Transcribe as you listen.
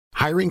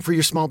Hiring for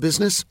your small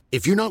business?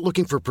 If you're not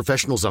looking for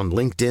professionals on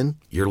LinkedIn,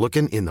 you're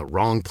looking in the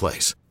wrong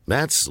place.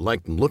 That's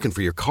like looking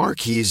for your car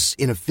keys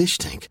in a fish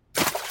tank.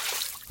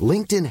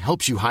 LinkedIn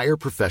helps you hire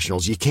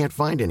professionals you can't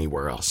find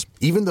anywhere else,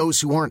 even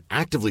those who aren't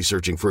actively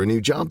searching for a new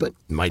job but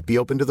might be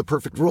open to the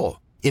perfect role.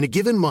 In a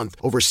given month,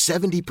 over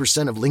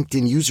 70% of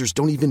LinkedIn users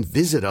don't even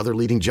visit other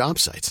leading job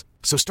sites.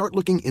 So start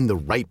looking in the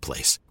right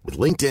place. With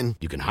LinkedIn,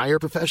 you can hire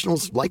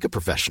professionals like a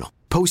professional.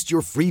 Post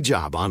your free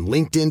job on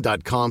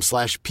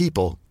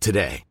linkedin.com/people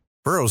today.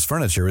 Burrow's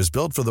furniture is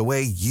built for the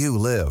way you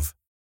live.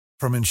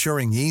 From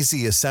ensuring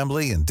easy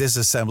assembly and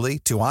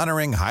disassembly to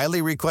honoring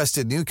highly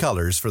requested new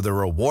colors for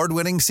their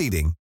award-winning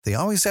seating, they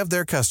always have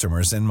their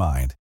customers in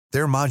mind.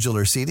 Their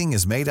modular seating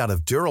is made out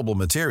of durable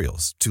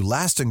materials to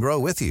last and grow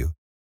with you.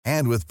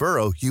 And with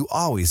Burrow, you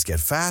always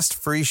get fast,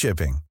 free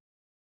shipping.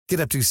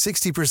 Get up to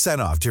 60%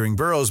 off during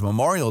Burrow's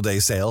Memorial Day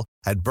sale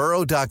at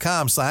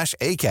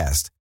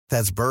burrow.com/ACAST.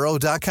 That's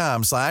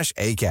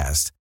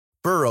burrow.com/ACAST.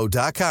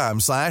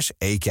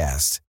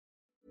 burrow.com/ACAST.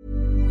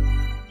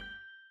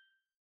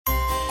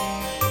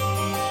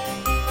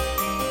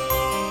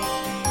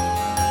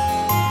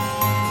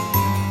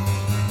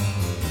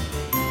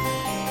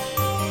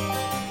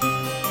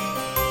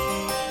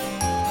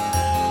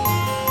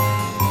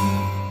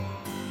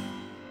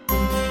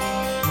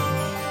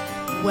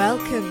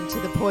 Welcome to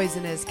the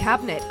Poisoner's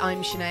Cabinet.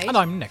 I'm Sinead. And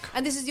I'm Nick.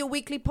 And this is your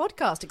weekly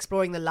podcast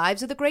exploring the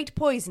lives of the great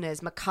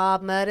poisoners,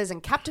 macabre murders,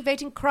 and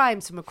captivating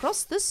crimes from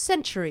across the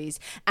centuries,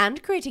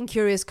 and creating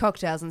curious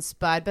cocktails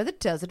inspired by the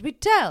tales that we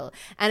tell.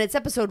 And it's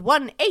episode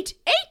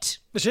 188.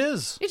 It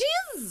is. It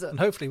is. And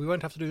hopefully we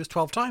won't have to do this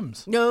 12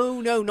 times.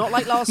 No, not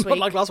like last week. Not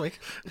like last week.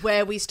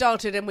 Where we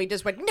started and we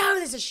just went, no,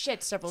 this is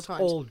shit several times.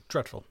 All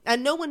dreadful.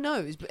 And no one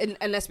knows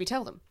unless we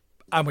tell them.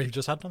 And we've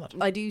just had done that.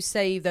 I do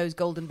save those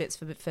golden bits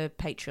for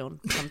Patreon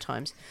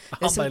sometimes.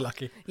 Aren't they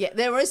lucky? Yeah,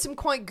 there are some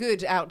quite good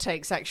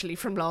outtakes actually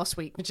from last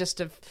week, just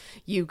of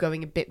you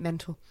going a bit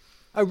mental.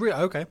 Oh, really?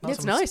 Okay.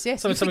 It's nice,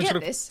 yes. Something You to forget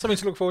look, this. something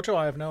to look forward to.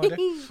 I have no idea.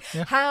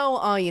 Yeah. How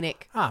are you,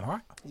 Nick? I'm all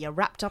right. You're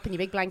wrapped up in your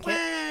big blanket?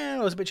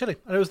 Well, it was a bit chilly.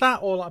 And it was that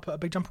or I put a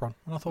big jumper on.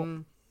 And I thought,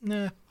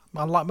 yeah,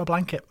 I like my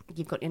blanket.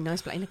 You've got your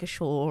nice blanket, like a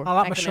shawl. I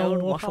like my an shawl. old I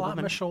like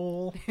washerwoman. my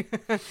shawl.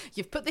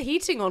 You've put the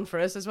heating on for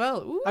us as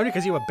well. Ooh. Only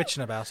because you were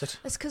bitching about it.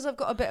 It's because I've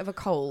got a bit of a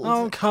cold.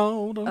 I'm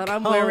cold. and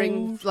I'm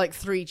wearing like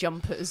 3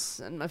 jumpers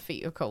and my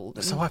feet are cold.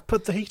 And So I've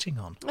put the heating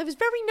on. it was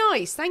very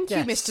nice. Thank you,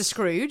 Yes. Mr.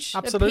 Scrooge.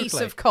 Absolutely. A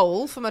piece of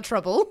coal for my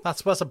trouble.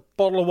 That's a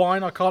bottle of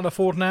wine I can't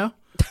afford now.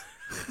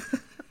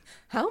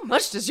 How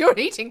much does your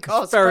heating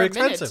cost? Very per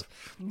minute? expensive.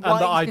 And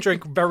that I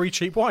drink very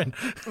cheap wine.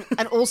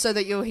 And also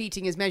that your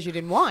heating is measured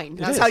in wine.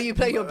 That's is. how you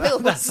pay your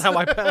bills. That's how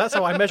I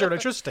measure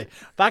electricity.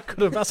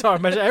 That's how I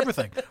measure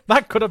everything.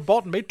 That could have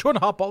bought me 2.5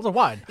 bottles of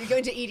wine. You're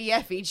going to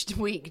EDF each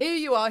week. Here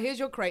you are. Here's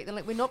your crate. They're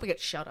like, we're not going to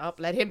shut up.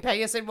 Let him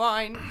pay us in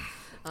wine.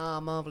 Ah,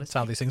 marvellous. That's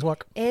how these things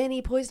work.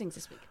 Any poisonings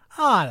this week?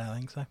 I don't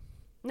think so.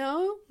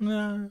 No?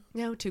 No.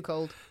 No, too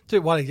cold.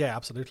 Well, yeah,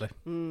 absolutely.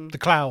 The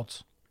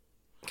clouds.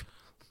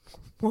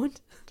 What?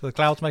 Do the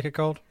clouds make it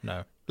cold?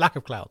 No. Lack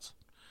of clouds.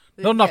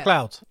 Not enough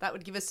clouds. That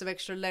would give us some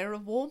extra layer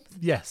of warmth.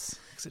 Yes.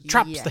 'Cause it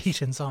traps Yes. the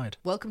heat inside.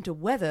 Welcome to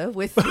Weather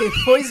with the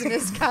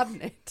Poisoner's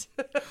Cabinet.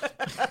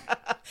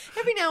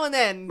 Every now and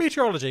then.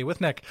 Meteorology with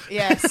Nick.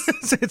 Yes.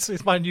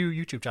 it's my new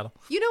YouTube channel.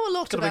 You know a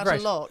lot gonna be about a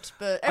great. lot,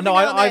 but every now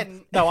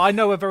and then... I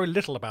know a very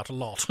little about a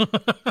lot.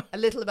 A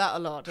little about a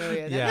lot. Oh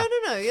yeah. Yeah.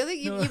 No. I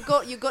think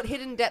you've got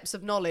hidden depths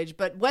of knowledge,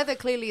 but weather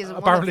clearly isn't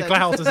Apparently one of them.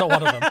 clouds is not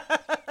one of them.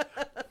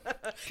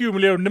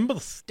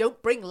 Cumulonimbus.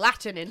 Don't bring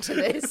Latin into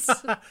this.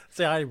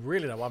 See, I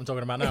really know what I'm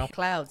talking about now.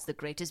 Clouds, the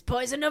greatest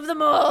poison of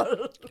them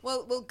all.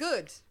 Well,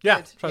 good. Yeah,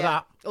 Good. for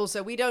that.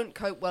 Also, we don't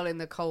cope well in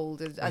the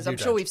cold, as I'm you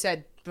sure don't. we've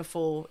said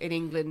before. In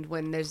England,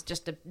 when there's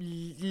just a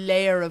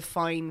layer of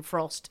fine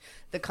frost,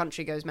 the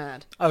country goes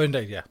mad. Oh,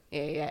 indeed, yeah.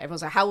 Yeah.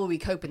 Everyone's like, how will we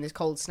cope in this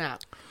cold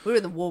snap? We're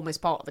in the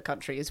warmest part of the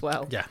country as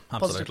well. Yeah,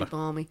 Positively absolutely.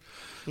 balmy.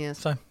 Yes.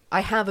 So,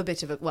 I have a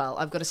bit of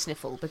I've got a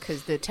sniffle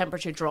because the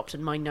temperature dropped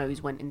and my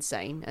nose went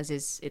insane, as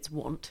is its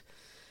wont.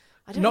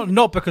 I don't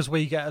not because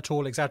we get at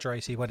all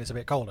exaggerated when it's a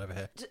bit cold over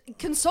here.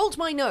 consult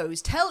my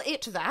nose. Tell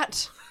it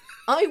that.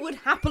 I would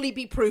happily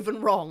be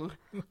proven wrong.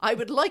 I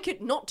would like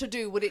it not to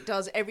do what it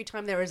does every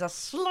time there is a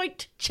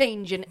slight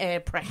change in air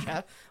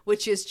pressure,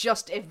 which is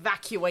just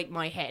evacuate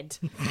my head.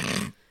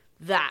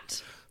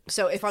 That.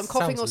 So if I'm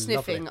coughing or Sounds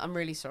sniffing, lovely. I'm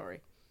really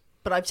sorry.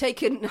 But I've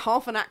taken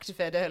half an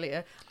Actifed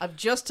earlier. I've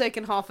just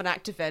taken half an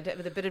Actifed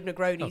with a bit of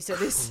Negroni, so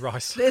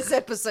this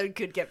episode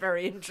could get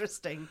very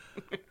interesting.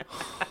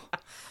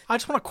 I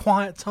just want a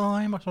quiet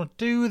time. I just want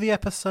to do the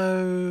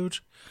episode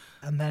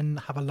and then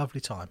have a lovely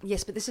time.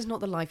 Yes, but this is not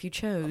the life you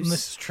chose.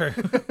 This is true.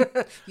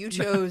 You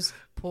chose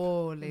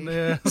poorly.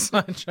 Yes,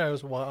 I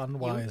chose You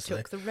unwisely.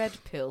 took the red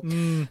pill.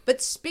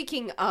 But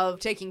speaking of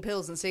taking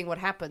pills and seeing what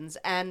happens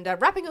and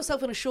wrapping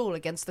yourself in a shawl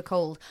against the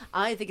cold,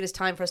 I think it is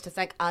time for us to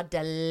thank our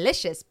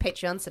delicious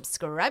Patreon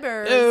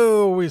subscribers.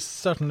 Oh, we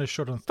certainly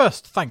should. And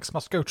first, thanks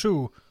must go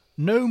to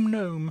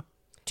Gnome.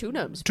 2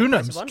 gnomes. Two Price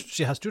gnomes. of one.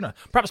 She has 2 gnomes.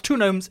 Perhaps 2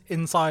 gnomes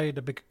inside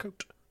a big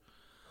coat.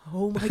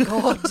 Oh my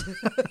god.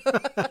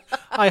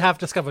 I have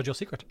discovered your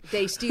secret.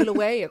 They steal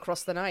away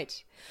across the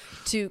night.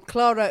 To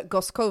Clara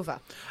Goskova.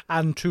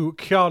 And to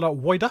Kiara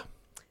Woida.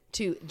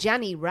 To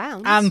Janny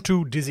Rounds. And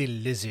to Dizzy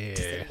Lizzie.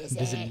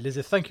 Dizzy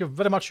Lizzie, thank you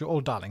very much, you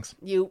old darlings.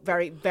 You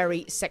very,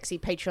 very sexy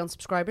Patreon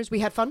subscribers. We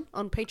had fun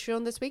on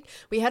Patreon this week.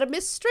 We had a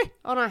mystery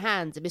on our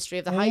hands, a mystery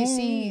of the high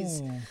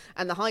seas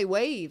and the high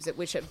waves, at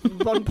which at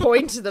one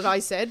point that I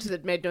said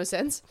that made no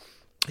sense.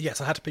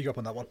 Yes, I had to pick you up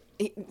on that one.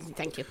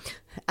 Thank you.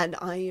 And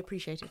I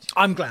appreciate it.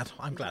 I'm glad.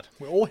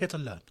 We're all here to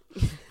learn.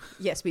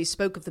 Yes, we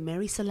spoke of the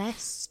Mary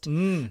Celeste.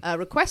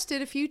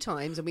 Requested a few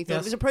times, and we thought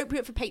it was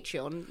appropriate for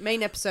Patreon.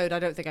 Main episode, I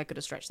don't think I could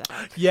have stretched that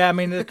out. Yeah, I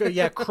mean,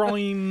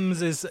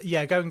 crimes is,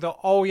 going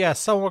the,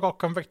 someone got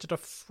convicted of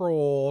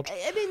fraud.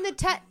 I mean,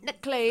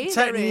 technically,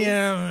 there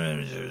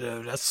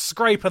is. A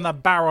scrape in the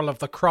barrel of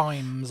the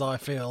crimes, I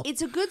feel.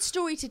 It's a good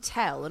story to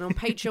tell, and on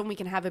Patreon we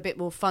can have a bit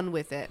more fun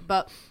with it.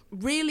 But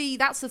really,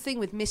 that's the thing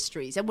with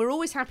mysteries, and we're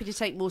always happy to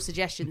take more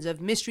suggestions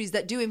of mysteries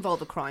that do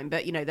involve a crime,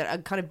 but, that are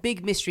kind of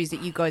big mysteries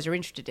that you guys are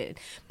interested in.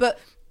 But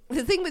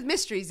the thing with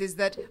mysteries is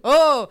that,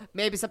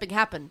 maybe something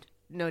happened.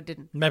 No, it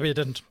didn't. Maybe it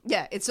didn't.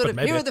 Yeah, it's sort of,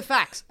 here are the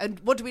facts. And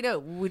what do we know?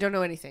 We don't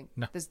know anything.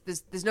 No.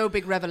 There's no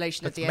big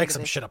revelation at the end of it. Make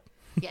some shit up.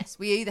 Yes,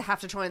 we either have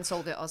to try and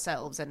solve it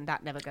ourselves, and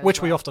that never goes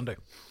Which well. we often do.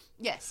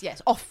 Yes,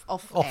 off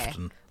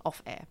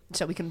air.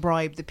 So we can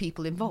bribe the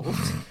people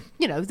involved.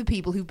 The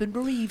people who've been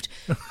bereaved.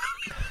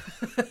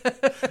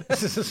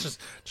 This is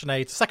just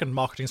Sinead's second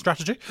marketing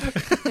strategy.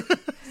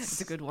 It's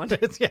a good one.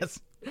 Yes.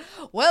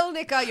 Well,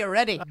 Nick, are you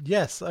ready?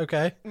 Yes,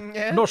 okay.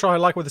 Yeah. I'm not sure I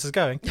like where this is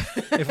going.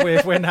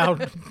 if we're now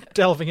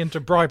delving into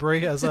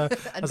bribery as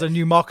a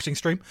new marketing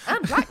stream.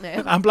 And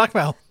blackmail. And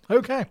blackmail.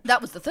 Okay.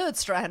 That was the third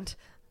strand.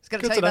 I was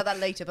going to tell you about that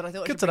later, but I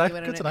thought I should bring you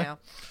in on it now.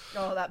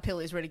 Oh, that pill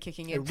is really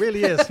kicking in. It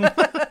really is.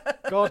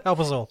 God help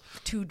us all.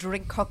 To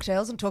drink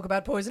cocktails and talk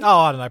about poison. Oh,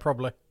 I don't know,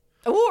 probably.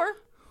 Or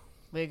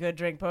we could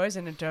drink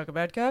poison and talk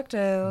about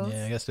cocktails.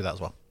 Yeah, let's do that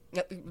as well.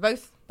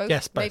 Both?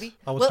 Yes, both. Maybe?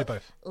 I want to do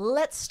both.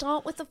 Let's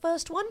start with the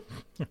first one.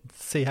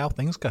 See how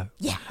things go.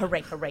 Yeah,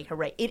 hooray, hooray,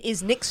 hooray. It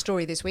is Nick's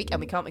story this week, and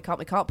we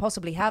can't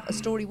possibly have a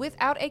story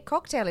without a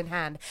cocktail in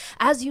hand.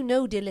 As you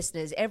know, dear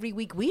listeners, every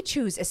week we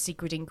choose a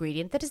secret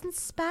ingredient that is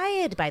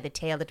inspired by the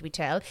tale that we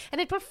tell,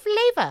 and it will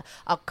flavour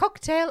our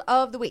cocktail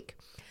of the week.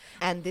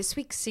 And this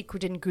week's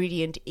secret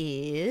ingredient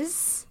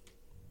is...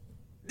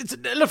 It's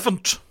an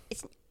elephant.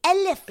 It's an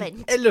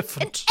elephant.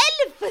 Elephant. An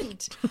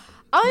elephant.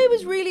 I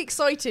was really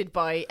excited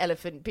by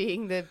elephant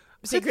being the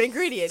secret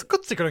ingredient. It's a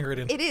good secret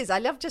ingredient. It is. I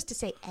love just to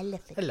say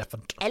elephant.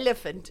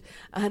 Elephant.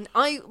 And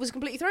I was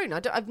completely thrown.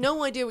 I've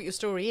no idea what your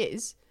story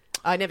is.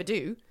 I never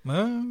do.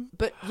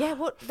 But yeah,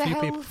 what the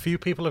hell? Few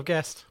people have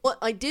guessed. What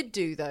I did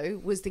do,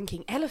 though, was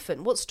thinking,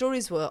 elephant, what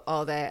stories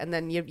are there? And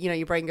then,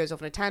 your brain goes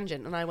off on a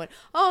tangent. And I went,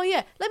 oh,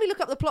 yeah, let me look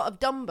up the plot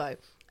of Dumbo.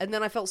 And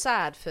then I felt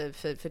sad for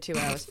 2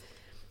 hours.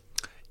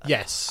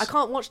 Yes. I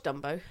can't watch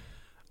Dumbo.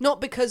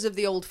 Not because of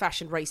the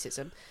old-fashioned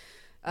racism.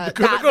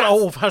 Because they've got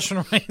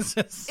old-fashioned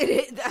races.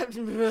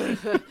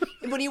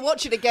 When you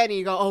watch it again,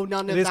 you go, "Oh,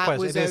 none of that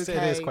was okay."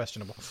 It is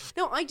questionable.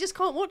 No, I just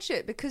can't watch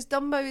it because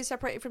Dumbo is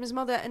separated from his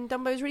mother, and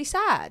Dumbo is really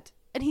sad,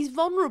 and he's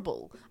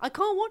vulnerable. I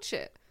can't watch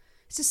it.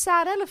 It's a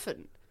sad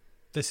elephant.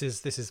 This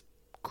is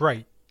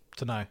great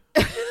to know.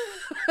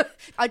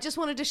 I just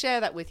wanted to share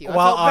that with you.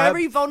 Well, I felt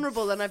very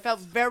vulnerable, and I felt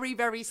very,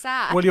 very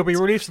sad. Well, you'll be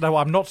relieved to know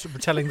I'm not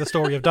telling the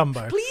story of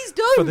Dumbo. Please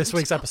don't. For this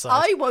week's episode.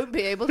 I won't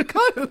be able to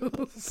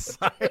cope.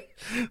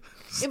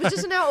 It was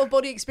just an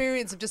out-of-body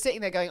experience of just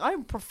sitting there going,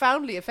 I'm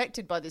profoundly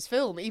affected by this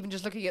film, even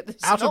just looking at the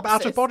synopsis.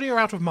 Out of body or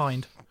out of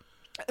mind?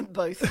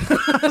 Both.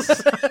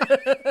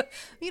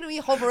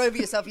 You hover over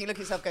yourself and you look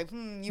at yourself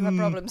going, you have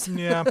problems.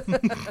 Yeah.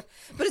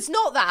 But it's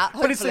not that,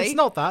 hopefully. But it's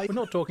not that. We're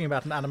not talking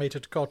about an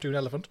animated cartoon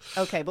elephant.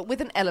 Okay, but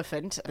with an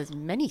elephant, there's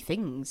many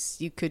things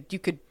you could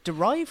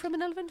derive from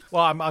an elephant.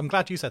 Well, I'm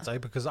glad you said so,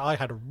 because I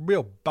had a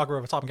real bugger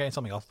of a time getting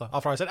something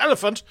after I said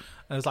elephant,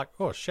 and it's like,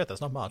 oh shit,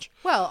 there's not much.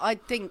 Well, I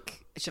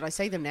think, should I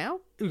say them now?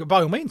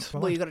 By all means.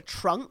 Well, you've got a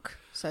trunk,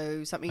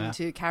 so something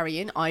to carry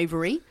in,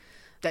 ivory.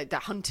 That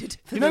hunted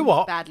for you know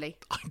what? Badly.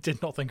 I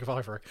did not think of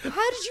ivory. How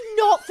did you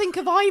not think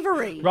of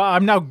ivory? Right,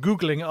 I'm now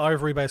Googling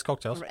ivory-based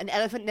cocktails. An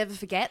elephant never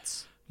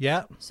forgets.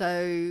 Yeah.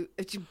 So,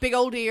 it's big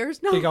old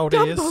ears. No, big old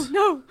Dumbo, ears.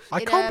 No.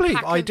 I can't believe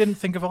I didn't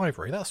think of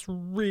ivory. That's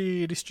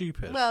really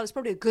stupid. Well, it's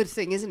probably a good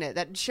thing, isn't it?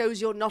 That shows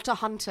you're not a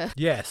hunter.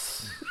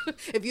 Yes.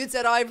 If you'd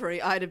said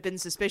ivory, I'd have been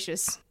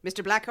suspicious.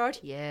 Mr. Blackheart?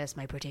 Yes,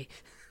 my pretty.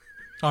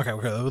 Okay,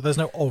 there's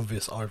no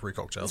obvious ivory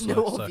cocktails. There's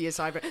no obvious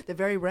ivory. They're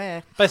very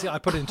rare. Basically, I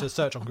put it into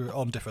search on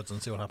Diffords and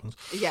see what happens.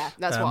 Yeah,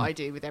 that's what I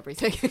do with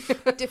everything.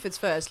 Diffords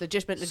first,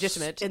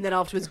 legitimate, and then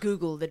afterwards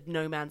Google the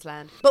no man's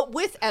land. But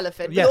with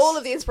elephant, yes. With all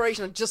of the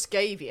inspiration I just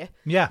gave you,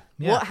 yeah.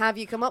 What have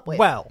you come up with?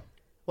 Well.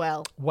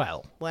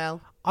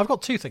 I've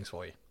got two things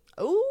for you.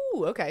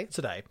 Oh, okay.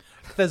 Today,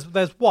 there's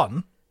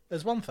one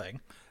thing.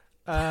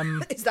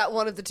 Is that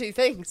one of the two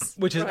things?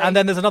 Which is, right. and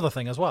then there's another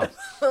thing as well.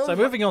 So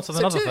moving on to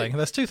another thing,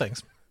 there's two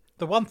things.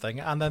 the one thing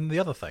and then the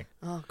other thing.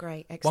 Oh,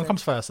 great. Excellent. One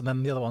comes first and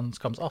then the other one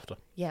comes after.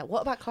 Yeah,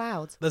 what about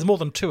clouds? There's more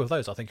than 2 of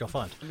those, I think you'll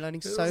find. I'm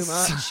learning so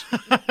much.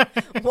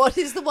 What's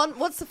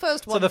the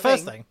first one? So the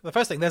first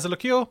thing, there's a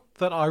liqueur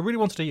that I really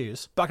wanted to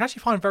use, but I can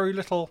actually find very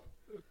little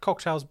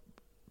cocktails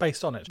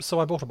based on it. So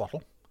I bought a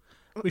bottle.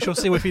 We shall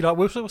see if we like.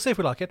 We'll see if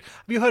we like it.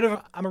 Have you heard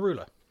of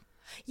Amarula?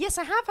 Yes,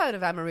 I have heard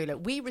of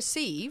Amarula. We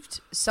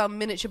received some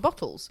miniature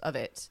bottles of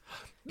it.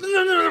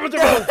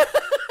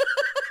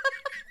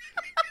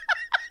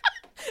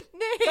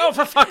 Nick, Oh,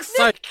 for fuck's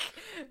sake!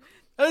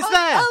 It's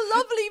there. Our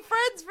lovely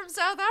friends from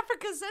South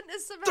Africa sent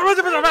us some.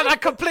 I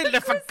completely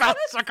forgot.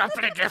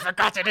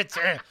 It's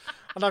here,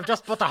 and I've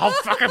just bought a whole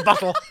fucking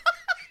bottle.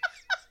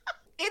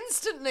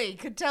 Instantly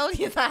could tell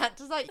you that.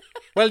 It's like,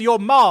 Well, you're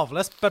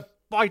marvellous, but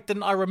why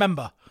didn't I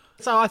remember?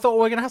 So I thought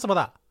we're going to have some of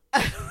that.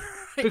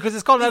 Because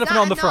it's got an elephant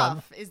on the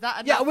front. Is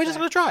that enough? Yeah, we're just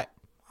going to try it.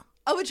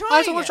 Oh, we're trying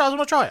I just want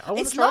to try it.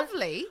 It's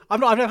lovely. I've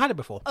never had it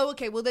before. Oh,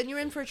 okay. Well, then you're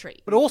in for a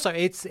treat. But also,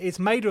 it's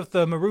made of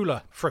the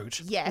marula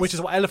fruit, Yes. which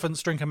is what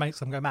elephants drink and makes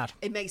them go mad.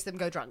 It makes them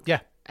go drunk. Yeah.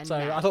 And So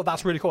mad. I thought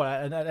that's really cool,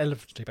 an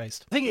elephant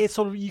based. I think it's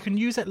sort of, you can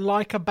use it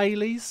like a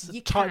Bailey's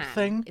You type can.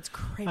 thing. It's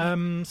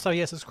creamy. So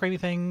yes, it's a creamy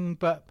thing,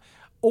 but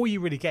all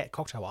you really get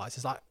cocktail wise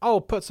is like, oh,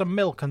 put some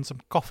milk and some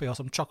coffee or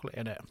some chocolate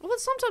in it. Well,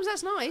 sometimes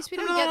that's nice. We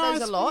don't get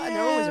those a lot, and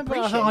they're always Yeah, but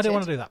appreciated. I don't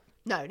want to do that.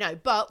 No,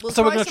 but we'll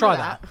So we're going to try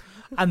that.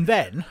 And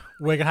then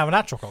we're going to have an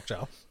actual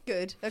cocktail.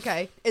 Good.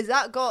 Okay. Is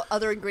that got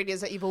other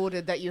ingredients that you've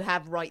ordered that you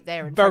have right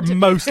there in Very front of you?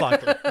 most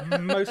likely.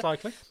 Most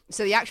likely.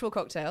 So the actual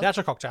cocktail. The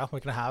actual cocktail we're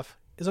going to have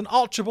is an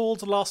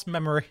Archibald's Last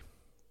Memory.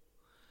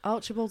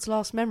 Archibald's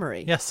Last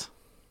Memory. Yes.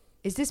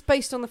 Is this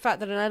based on the fact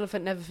that an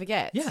elephant never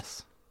forgets?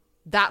 Yes.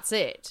 That's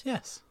it.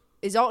 Yes.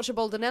 Is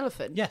Archibald an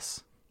elephant?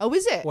 Yes. Oh,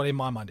 is it? Well, in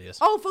my mind, it is.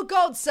 Oh, for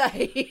God's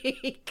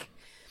sake!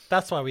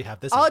 That's why we have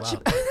this as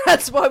well.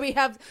 That's why we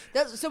have.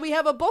 So we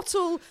have a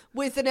bottle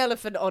with an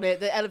elephant on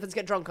it that elephants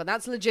get drunk on.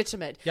 That's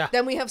legitimate. Yeah.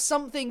 Then we have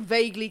something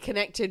vaguely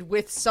connected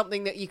with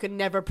something that you can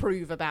never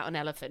prove about an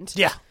elephant.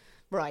 Yeah.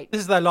 Right.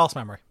 This is their last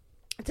memory.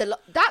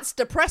 That's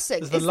depressing.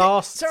 This is the Is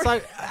last. Sorry.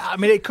 So, I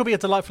mean, it could be a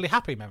delightfully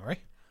happy memory.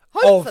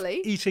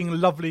 Hopefully. Of eating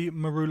lovely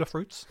marula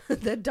fruits.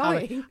 They're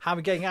dying.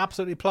 Having getting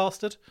absolutely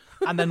plastered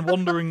and then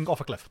wandering off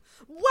a cliff.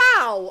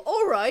 Wow.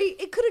 All right.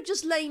 It could have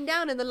just lain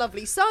down in the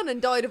lovely sun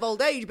and died of old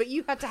age, but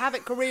you had to have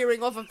it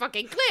careering off a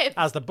fucking cliff.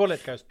 As the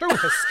bullet goes through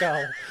his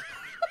skull.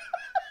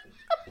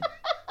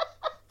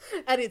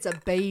 And it's a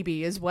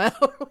baby as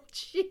well.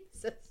 Jesus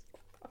Christ.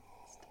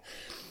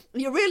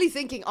 You're really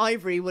thinking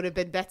Ivory would have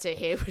been better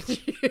here, would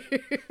you?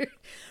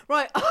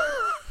 Right.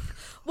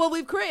 Well,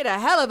 we've created a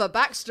hell of a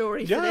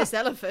backstory for Yeah. this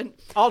elephant.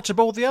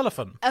 Archibald the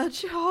elephant.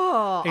 He's He's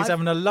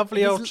having a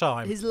lovely old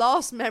time. His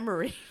last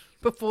memory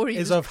before he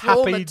Is was of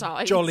happy,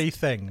 traumatized. jolly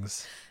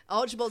things.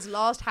 Archibald's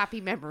last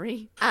happy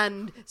memory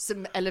and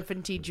some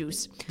elephanty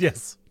juice.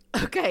 Yes.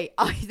 Okay,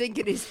 I think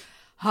it is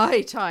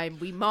high time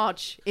we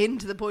march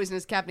into the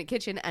Poisonous Cabinet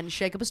kitchen and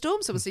shake up a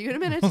storm, so we'll see you in a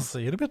minute. I'll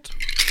see you in a bit.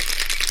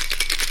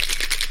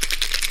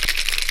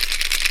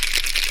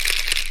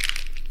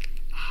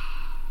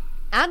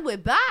 And we're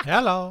back.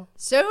 Hello.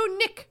 So,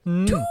 Nick,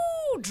 2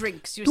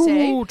 drinks, you 2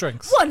 say?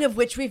 drinks. One of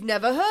which we've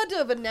never heard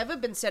of and never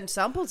been sent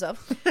samples of.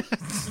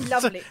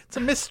 Lovely. It's a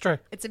mystery.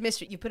 It's a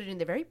mystery. You put it in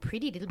the very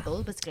pretty little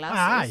bulbous Aye.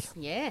 glasses.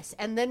 Yes.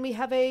 And then we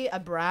have a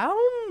brown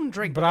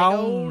drink. Brown a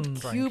big old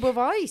drink. cube of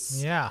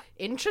ice. Yeah.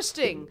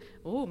 Interesting.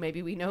 Oh,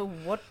 maybe we know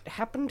what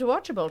happened to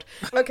Archibald.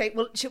 Okay,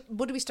 well,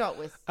 what do we start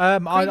with?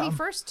 I'm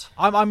first?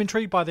 I'm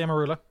intrigued by the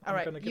Amarula. All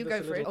right, you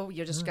go for it. Oh,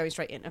 you're just going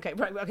straight in. Okay,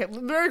 right. Okay,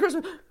 Merry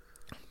Christmas.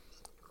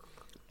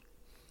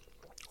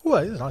 Oh,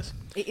 it is nice.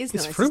 It is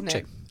It's nice, fruity. isn't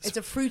it? It's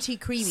a fruity,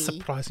 creamy,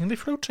 Surprisingly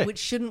fruity. which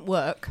shouldn't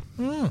work,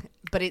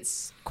 but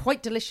it's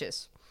quite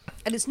delicious.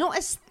 And it's not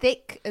as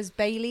thick as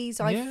Bailey's,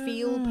 I Yeah.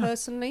 feel,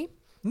 personally.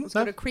 It's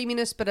got a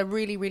creaminess, but a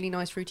really, really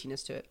nice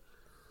fruitiness to it.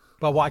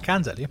 Well, what I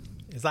can tell you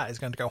is that is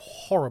going to go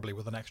horribly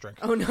with the next drink.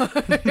 Oh, no.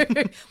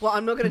 Well,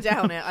 I'm not going to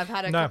down it. I've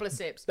had a No. couple of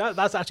sips.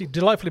 That's actually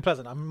delightfully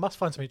pleasant. I must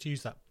find something to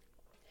use that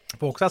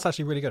for, because that's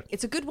actually really good.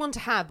 It's a good one to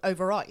have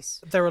over ice.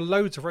 There are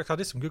loads of recipes. I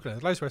did some Googling.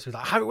 There's loads of recipes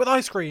like have it with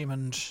ice cream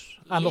and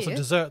lots of Yeah.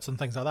 desserts and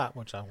things like that,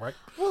 which sound great.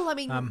 Well, I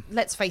mean,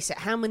 let's face it.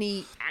 How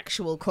many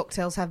actual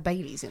cocktails have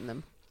Baileys in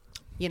them?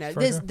 You know,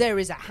 Very true. there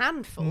is a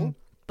handful,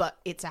 but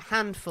it's a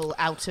handful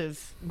out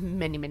of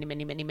many, many,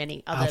 many, many,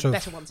 many other Out of-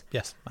 better ones.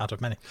 Yes, out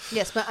of many.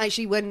 Yes, but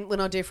actually,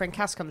 when our dear friend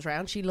Cass comes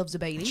round, she loves a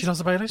Baileys. She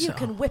loves a Baileys? You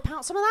can whip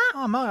out some of that.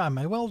 I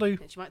may well do.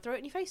 She might throw it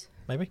in your face.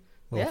 Maybe.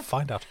 We'll Yeah.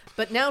 find out.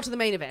 But now to the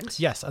main event.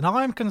 Yes, and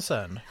I'm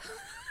concerned.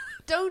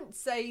 Don't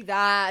say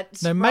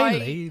that. No,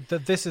 mainly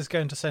that this is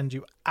going to send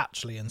you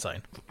actually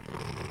insane.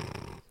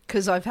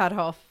 Because I've had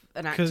half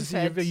an Because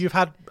active you've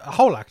had a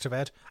whole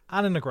Actived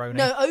and a Negroni.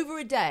 No, over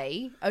a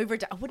day. I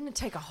wouldn't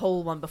take a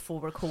whole one before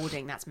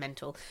recording. That's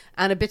mental.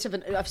 And a bit of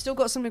I've still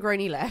got some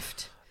Negroni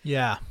left.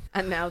 Yeah.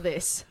 And now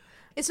this.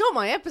 It's not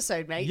my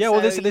episode, mate. Yeah,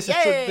 well, so this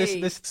yay!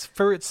 is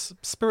for its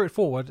spirit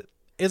forward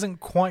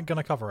isn't quite going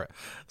to cover it.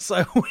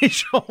 So we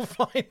shall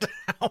find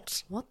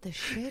out. What the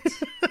shit?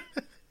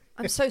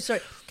 I'm so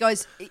sorry.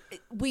 Guys,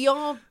 we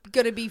are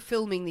going to be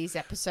filming these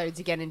episodes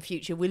again in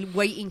future. We're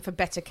waiting for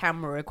better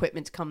camera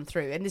equipment to come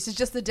through. And this is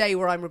just the day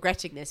where I'm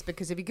regretting this,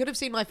 because if you could have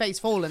seen my face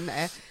fallen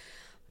there,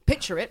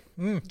 picture it,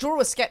 draw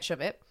a sketch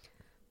of it.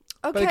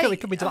 Okay. But it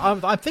could be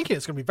done. I'm thinking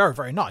it's going to be very,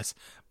 very nice,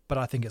 but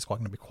I think it's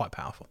going to be quite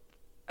powerful.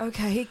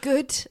 Okay,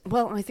 good.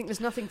 Well, I think there's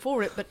nothing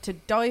for it but to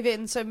dive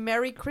in. So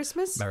Merry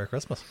Christmas. Merry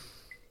Christmas.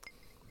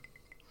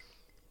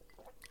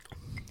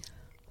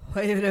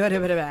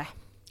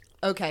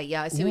 Okay,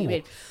 yeah, I see what you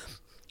mean.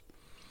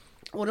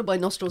 One of my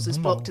nostrils is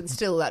blocked and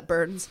still that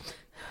burns.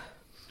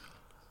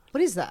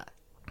 What is that?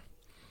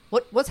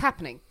 What's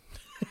happening?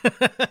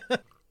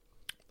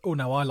 Oh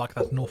no, I like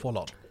that an awful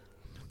lot.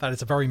 That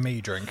is a very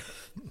me drink.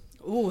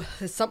 Oh,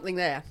 there's something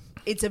there.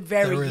 It's a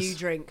very There is. you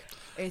drink.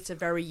 It's a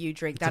very you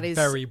drink. It's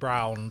a very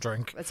brown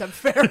drink. It's a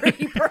very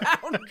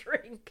brown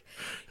drink.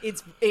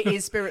 It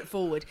is spirit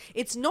forward.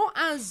 It's not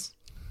as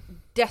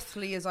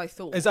deathly as I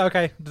thought. Is that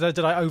okay? Did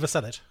I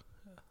oversell it?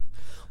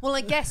 Well,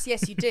 I guess,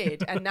 yes, you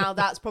did. And now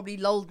that's probably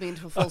lulled me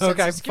into a false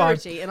Okay, sense of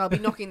security. And I'll be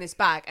knocking this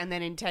back. And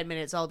then in 10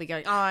 minutes, I'll be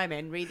going, I'm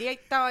Henry the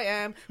 8th, I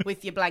am,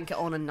 with your blanket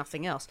on and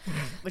nothing else.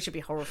 Which would be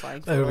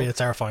horrifying. That would be a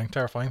terrifying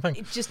thing.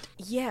 It just,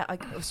 yeah.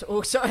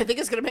 Sorry, I think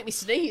it's going to make me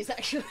sneeze,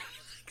 actually.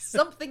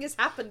 Something has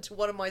happened to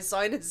one of my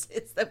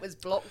sinuses that was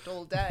blocked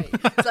all day.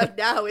 It's like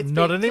now it's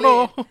Not been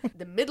anymore. cleared.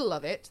 The middle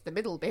of it, the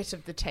middle bit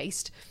of the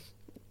taste,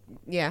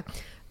 yeah,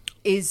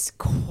 is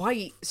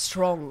quite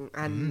strong.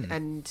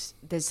 And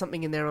there's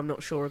something in there I'm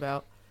not sure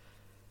about.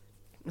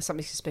 There's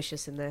something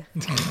suspicious in there.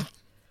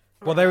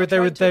 Well, Right,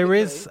 there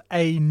is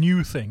a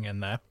new thing in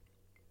there.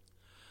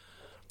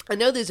 I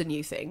know there's a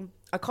new thing.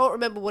 I can't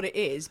remember what it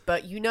is,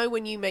 but you know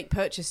when you make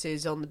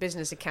purchases on the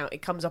business account,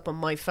 it comes up on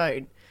my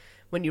phone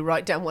when you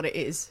write down what it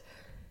is.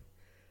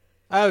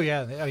 Oh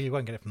yeah. Oh, you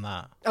won't get it from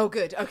that. Oh,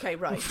 good. Okay,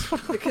 right.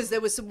 Because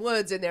there were some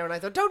words in there and I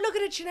thought, don't look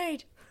at it,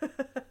 Sinead.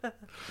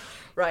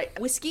 Right.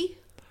 Whiskey?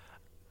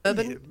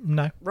 Bourbon?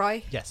 No.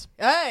 Rye? Yes.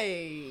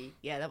 Hey!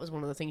 Yeah, that was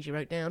one of the things you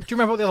wrote down. Do you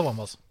remember what the other one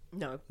was?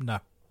 No. No.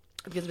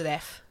 It begins with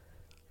F.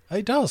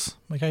 It does.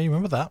 Okay, you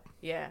remember that?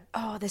 Yeah.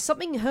 Oh, there's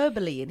something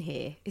herbally in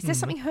here. Is there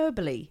something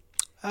herbally?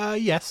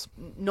 Yes.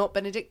 Not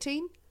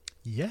Benedictine?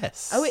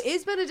 Yes. Oh, it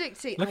is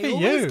Benedictine. Look I at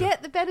always you.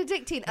 get the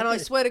Benedictine. And I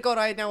swear to God,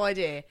 I had no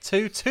idea.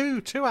 Two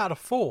out of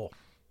 4.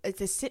 Is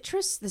there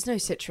citrus? There's no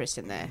citrus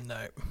in there.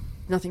 No.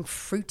 Nothing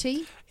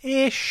fruity?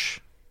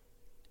 Ish.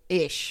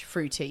 Ish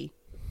fruity.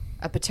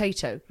 A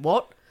potato.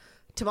 What?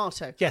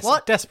 Tomato. Yes,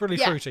 What? desperately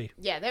Yeah. fruity.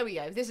 Yeah, there we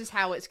go. This is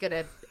how it's going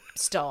to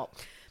start.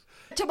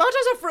 Tomatoes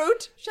are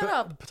fruit. Shut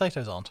up.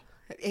 Potatoes aren't.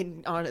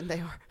 In Ireland, they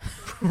are.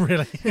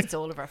 Really? It's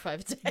all of our 5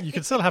 a day. You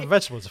can still have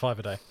vegetables 5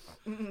 a day.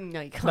 No,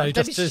 you can't. No, Don't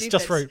just- be it's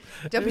just stupid.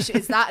 Don't be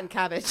it's that and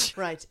cabbage.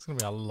 Right. It's going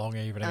to be a long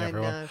evening, I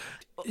everyone. know.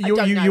 I You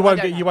don't know, I won't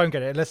don't get know. you won't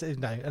get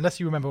it unless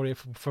you remember it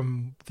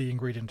from the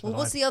ingredient. Well, that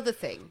what's the other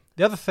thing?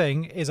 The other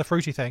thing is a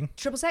fruity thing.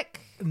 Triple sec?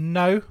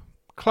 No,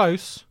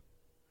 close.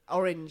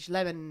 Orange,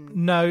 lemon,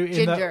 No, in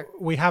Ginger.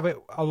 that we have it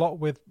a lot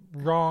with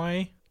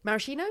rye.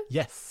 maraschino?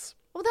 Yes.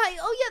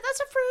 Oh, yeah, that's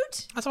a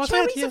fruit. That's what I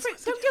Cherry's said, yes. a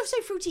fruit. Don't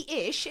say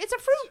fruity-ish. It's a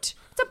fruit.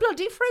 It's a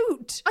bloody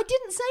fruit. I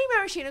didn't say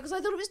maraschino because I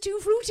thought it was too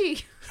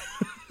fruity.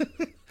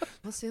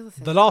 What's the other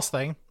thing? The last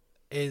thing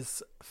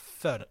is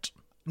fernet.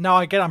 Now,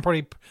 again, I'm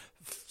probably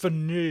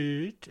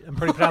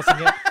pronouncing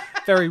it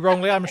very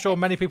wrongly. I'm sure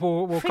many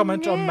people will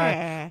comment on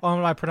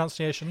my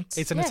pronunciation.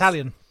 It's an Yes.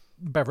 Italian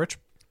beverage.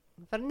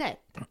 Fernet.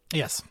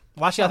 Yes.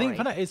 Well, actually, I think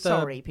Sorry. Fernet is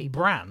Sorry, the people.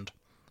 brand.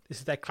 This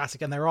is their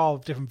classic, and there are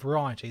different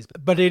varieties.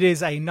 But it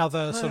is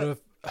another sort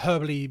of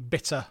herbally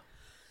bitter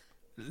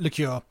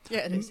liqueur. Yeah,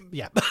 it is.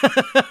 Yeah.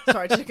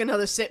 Sorry, I took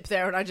another sip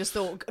there and I just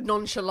thought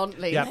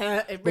nonchalantly,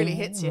 Yeah. it really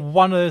hits you.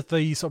 One of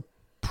the sort of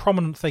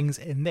prominent things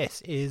in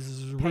this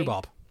is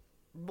rhubarb.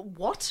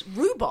 What?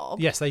 Rhubarb?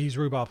 Yes, they use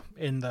rhubarb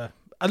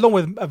along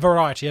with a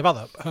variety of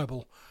other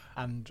herbal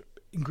and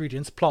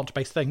ingredients,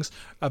 plant-based things,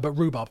 but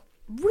rhubarb.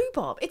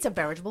 Rhubarb? It's a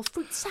veritable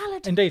fruit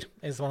salad. Indeed,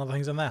 is one of the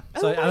things in there.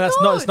 Oh my and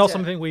it's not God.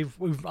 something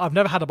I've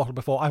never had a bottle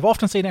before. I've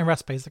often seen it in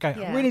recipes. They're going,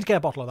 Yeah. we need to get a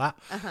bottle of that.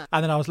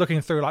 And then I was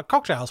looking through like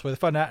cocktails with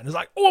Fernet, and it's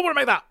like, oh, I want to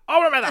make that. I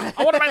want to make that.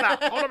 I want to make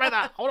that. I want to make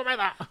that. I want to make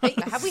that.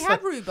 Hey, have we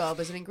had rhubarb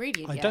as an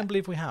ingredient I yet? don't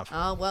believe we have.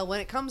 Oh, well, when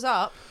it comes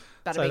up,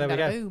 bada So bing, there we bada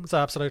go. boom. So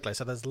absolutely.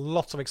 So there's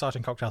lots of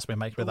exciting cocktails being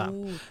made with that.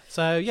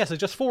 So yes, so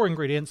just 4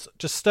 ingredients,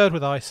 just stirred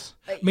with ice.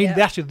 I mean,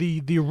 yeah.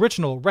 the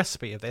original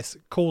recipe of this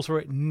calls for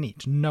it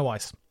neat, no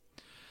ice.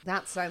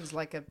 That sounds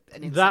like an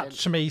incident. That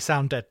to me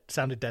sounded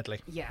deadly.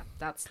 Yeah,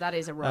 that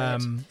is a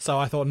riot. So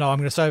I thought, no, I'm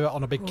going to serve it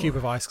on a big cube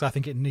of ice because I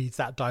think it needs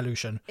that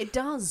dilution. It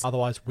does.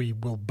 Otherwise, we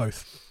will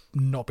both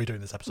not be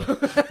doing this episode.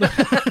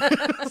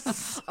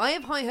 I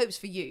have high hopes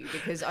for you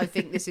because I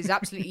think this is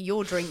absolutely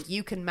your drink.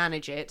 You can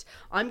manage it.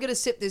 I'm going to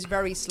sip this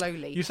very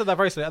slowly. You said that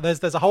very slowly.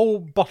 There's a whole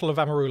bottle of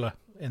Amarula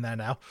in there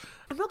now.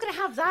 I'm not going to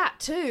have that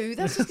too.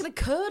 That's just going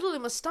to curdle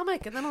in my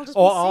stomach and then I'll just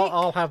Or be sick.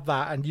 I'll have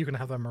that and you can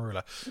have the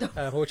Amarula.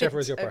 Whichever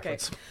is your Okay.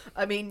 preference.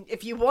 I mean,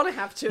 if you want to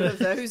have 2 of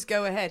those,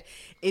 go ahead.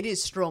 It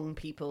is strong,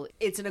 people.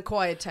 It's an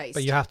acquired taste.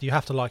 But you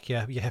have to like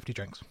your hefty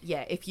drinks.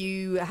 Yeah, if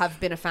you have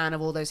been a fan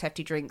of all those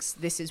hefty drinks,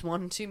 this is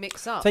one to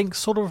mix up. Think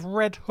sort of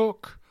Red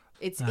Hook,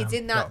 It's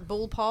in that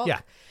ballpark.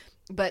 Yeah.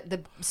 But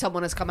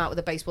someone has come out with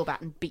a baseball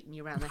bat and beaten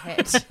you around the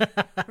head.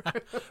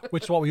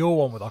 Which is what we all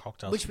want with our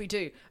cocktails. Which we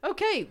do.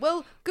 Okay,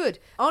 well, good.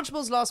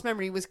 Archibald's last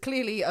memory was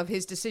clearly of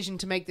his decision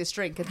to make this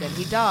drink, and then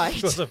he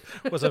died.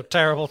 was a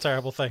terrible,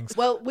 terrible thing.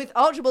 Well, with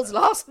Archibald's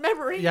last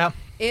memory Yeah.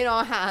 in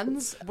our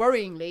hands,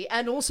 worryingly,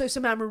 and also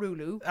some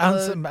Amarulu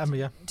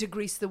to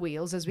grease the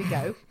wheels as we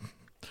go,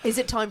 is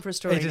it time for a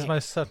story? It is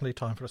most certainly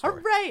time for a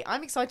story. Hooray!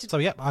 I'm excited. So,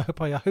 yeah, I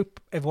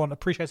hope everyone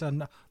appreciates it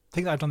and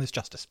think that I've done this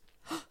justice.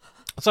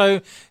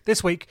 So,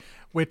 this week,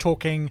 we're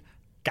talking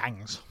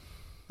gangs.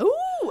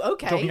 Ooh,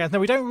 okay. Talking gangs. Now,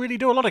 we don't really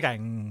do a lot of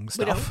gang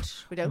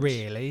stuff. We don't.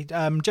 Really.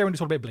 Generally,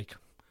 it's all a bit bleak.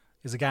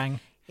 Is a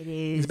gang. It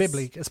is. It's a bit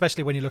bleak,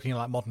 especially when you're looking at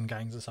like modern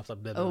gangs and stuff.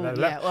 Like blah, blah, blah,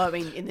 blah. Yeah. Well, I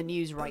mean, in the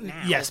news right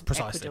now. Yes,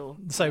 precisely. Ecuador,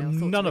 so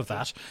none of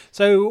thoughts that.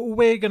 So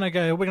we're gonna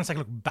take a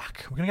look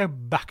back. We're gonna go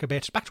back a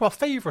bit, back to our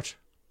favourite,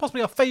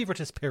 possibly our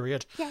favouriteest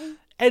period. Yay.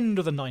 End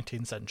of the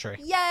 19th century.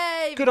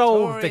 Yay! Good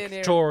old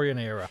Victorian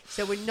era.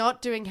 So we're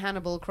not doing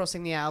Hannibal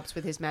crossing the Alps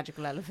with his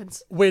magical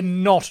elephants. We're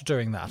not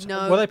doing that.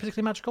 No. Were they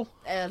particularly magical?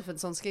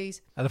 Elephants on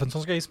skis. Elephants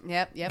on skis.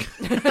 Yep.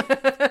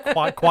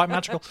 Quite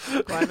magical.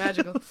 Quite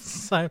magical.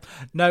 So,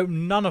 no,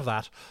 none of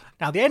that.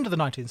 Now, the end of the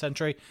 19th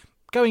century,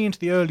 going into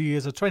the early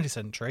years of the 20th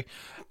century,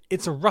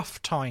 it's a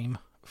rough time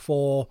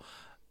for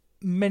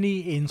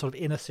many in sort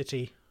of inner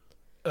city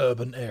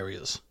urban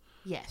areas.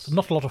 Yes.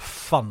 Not a lot of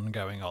fun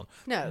going on.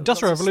 No.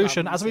 Industrial lots of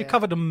Revolution, slums, as we've yeah.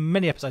 covered in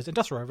many episodes,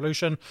 Industrial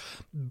Revolution,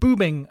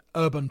 booming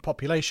urban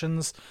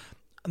populations,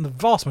 and the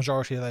vast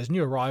majority of those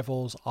new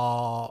arrivals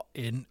are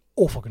in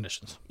awful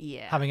conditions.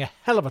 Yeah. Having a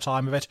hell of a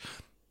time of it.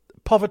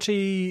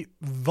 Poverty,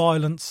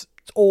 violence,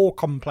 it's all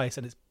commonplace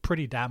and it's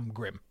pretty damn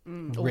grim.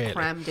 All really.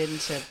 crammed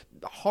into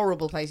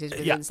horrible places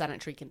with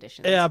unsanitary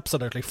conditions. Yeah,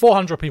 absolutely.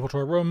 400 people to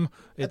a room.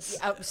 It's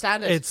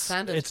standard. It's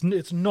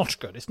not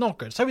good. It's not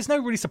good. So it's no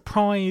really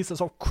surprise that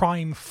sort of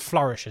crime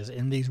flourishes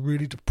in these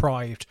really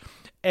deprived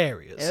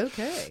areas.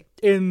 Okay.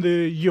 In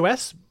the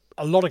US,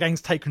 a lot of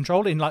gangs take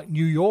control. In like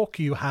New York,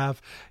 you have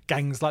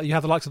gangs like you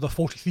have the likes of the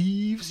 40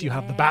 Thieves, you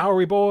have the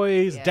Bowery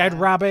Boys, Dead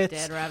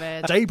Rabbits,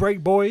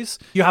 Daybreak Boys.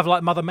 You have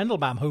like Mother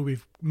Mendelbaum, who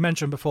we've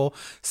mentioned before,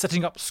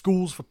 setting up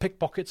schools for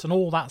pickpockets and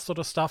all that sort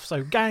of stuff.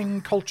 So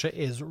gang culture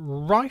is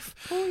rife.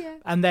 Oh, yeah.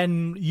 And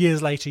then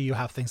years later, you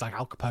have things like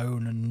Al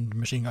Capone and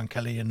Machine Gun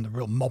Kelly and the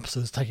real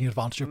mobsters taking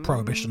advantage of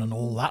Prohibition and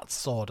all that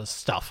sort of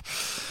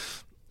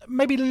stuff.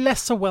 Maybe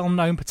lesser well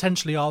known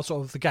potentially are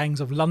sort of the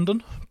gangs of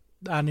London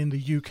and in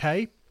the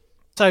UK.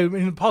 So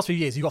in the past few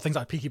years, you've got things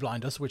like Peaky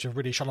Blinders, which have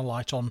really shone a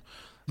light on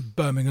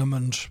Birmingham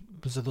and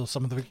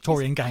some of the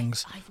Victorian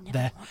gangs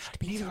there.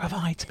 Neither have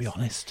I, to be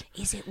honest.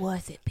 Is it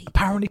worth it, people?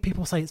 Apparently,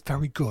 people say it's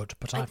very good,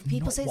 but I've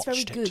people not say it's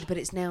watched very good, but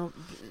it's now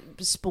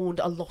spawned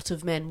a lot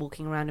of men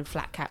walking around in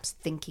flat caps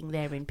thinking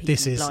they're in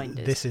Peaky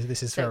Blinders. This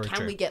is so very true.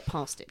 can we get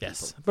past it,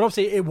 Yes, people? but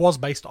obviously it was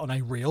based on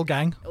a real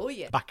gang. Oh,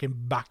 yeah. Back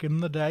in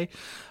the day,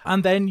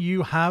 and then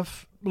you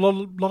have a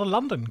lot of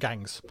London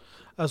gangs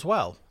as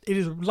well. It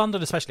is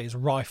London, especially, is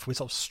rife with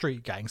sort of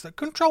street gangs that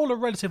control a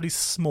relatively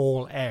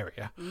small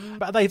area,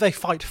 but they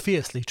fight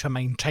fiercely to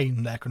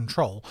maintain their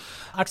control.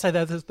 I'd say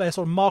their sort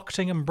of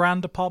marketing and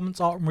brand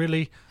departments aren't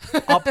really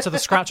up to the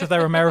scratch of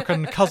their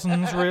American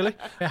cousins. Really,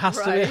 it has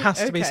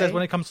to be said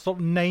when it comes to sort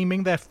of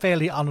naming. They're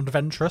fairly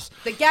unadventurous.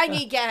 The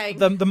Gangy Gang,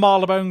 the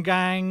Marylebone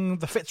Gang,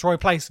 the Fitzroy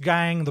Place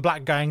Gang, the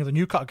Black Gang, the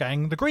Newcut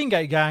Gang, the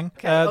Greengate Gang.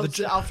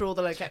 After all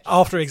the locations.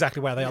 After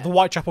exactly where they are, the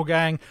Whitechapel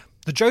Gang.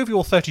 The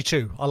Jovial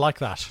 32, I like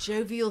that.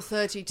 Jovial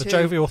 32. The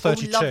Jovial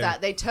 32. Oh, love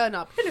that. They turn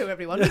up. Hello,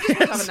 everyone. We just want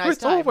to have a nice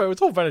time.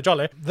 It's all very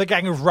jolly. The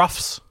Gang of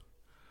Roughs.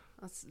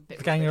 That's a bit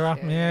The Gang of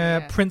rubbish, Roughs.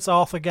 Yeah. Prince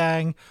Arthur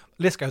Gang.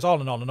 List goes on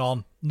and on and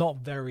on. Not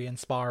very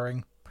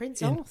inspiring.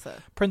 Prince Arthur.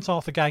 Prince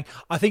Arthur Gang.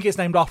 I think it's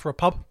named after a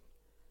pub.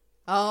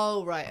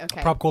 Oh, right, okay.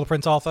 A pub called the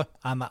Prince Arthur,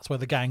 and that's where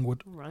the gang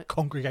would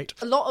congregate.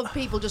 A lot of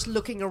people just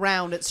looking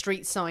around at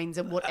street signs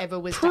and whatever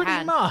was Pretty to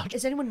hand. much.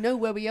 Does anyone know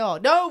where we are?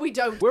 No, we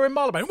don't. We're in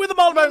Marylebone. We're the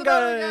Marylebone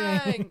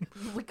Gang.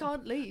 We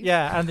can't leave.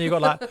 Yeah, and you've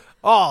got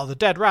like, the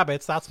Dead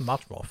Rabbits. That's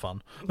much more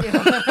fun.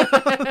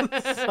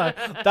 So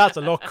that's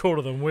a lot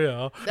cooler than we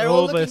are. They're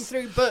all looking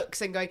through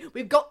books and going,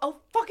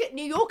 fuck it,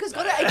 New York has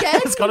got it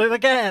again. It's got it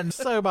again.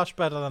 So much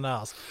better than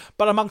us.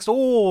 But amongst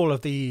all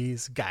of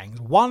these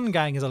gangs, one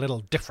gang is a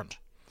little different.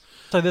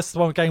 So this is the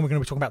one gang we're going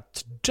to be talking about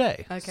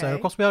today. Okay. So,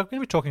 of course, we are going to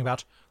be talking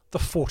about the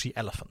 40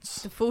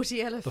 Elephants. The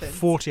 40 Elephants. The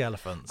 40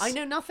 Elephants. I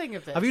know nothing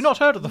of this. Have you not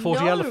heard of the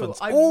 40 Elephants?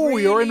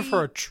 You're in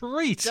for a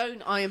treat.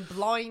 I am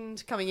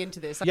blind coming into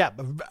this. Yeah,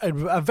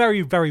 a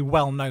very, very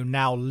well-known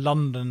now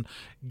London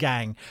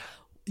gang.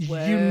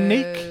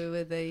 Unique.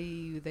 Were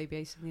they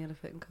based in the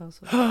Elephant and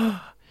Castle?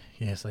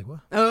 Yes, they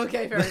were. Oh,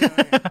 okay, very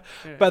good.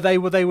 But they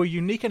were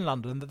unique in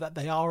London that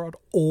they are an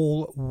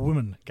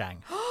all-woman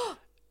gang.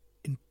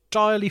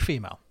 Entirely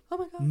female. Oh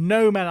my God.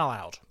 No men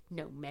allowed.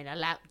 No men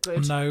allowed.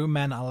 Good. No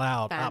men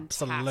allowed.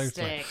 Fantastic.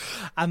 Absolutely.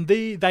 And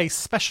they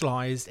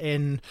specialised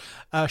in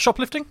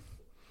shoplifting.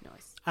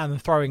 Nice.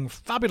 And throwing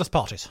fabulous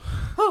parties.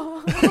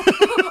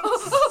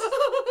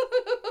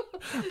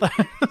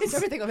 It's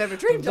everything I've ever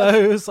dreamed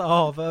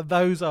of.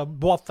 Those are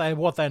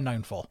what they're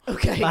known for.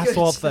 Okay, that's good.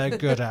 what they're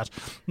good at.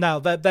 Now,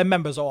 their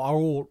members are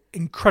all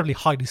incredibly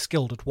highly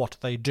skilled at what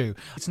they do.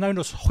 It's known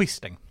as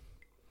hoisting,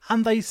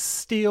 and they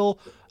steal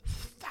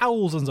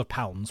thousands of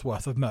pounds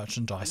worth of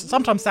merchandise,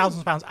 sometimes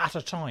thousands of pounds at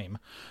a time,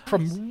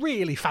 from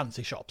really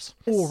fancy shops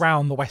all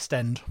around the West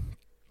End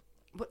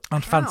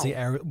and fancy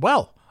areas.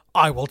 Well,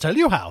 I will tell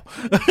you how.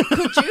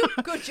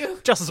 Could you?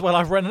 Just as well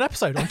I've written an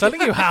episode on telling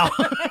you how.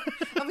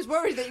 I was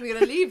worried that you were going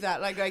to leave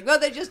that, like going, well,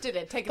 they just did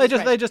it. Take it They as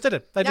just did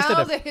it. They just did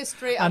now it. the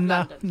history of And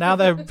London. now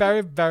they're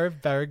very, very,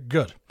 very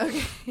good.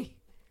 Okay.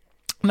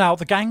 Now,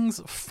 the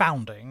gang's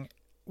founding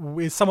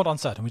is somewhat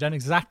uncertain. We don't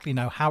exactly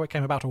know how it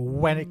came about or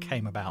when it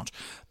came about.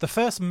 The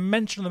first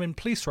mention of them in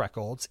police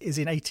records is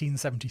in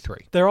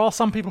 1873. There are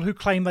some people who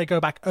claim they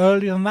go back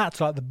earlier than that,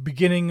 to like the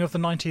beginning of the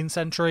 19th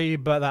century,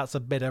 but that's a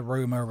bit of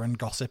rumour and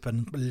gossip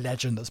and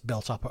legend that's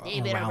built up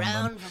They've been around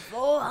around them. for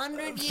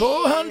 400 years.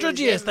 400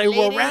 years. They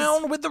were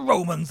around with the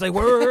Romans. They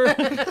were.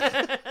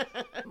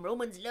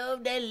 Romans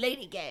loved their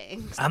lady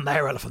gangs. And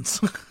their elephants.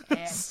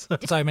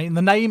 So, I mean,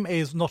 the name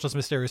is not as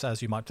mysterious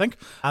as you might think.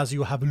 As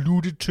you have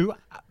alluded to,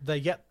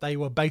 they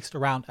were based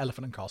around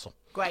Elephant and Castle.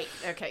 Great.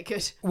 Okay,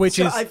 good. Which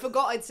is... I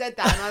forgot I'd said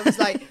that, and I was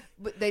like,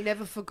 but they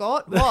never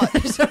forgot? What?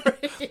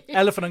 Sorry.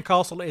 Elephant and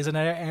Castle is an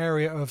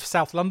area of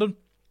South London.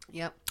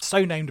 Yep.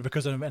 So named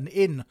because of an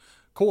inn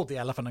called the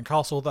Elephant and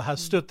Castle that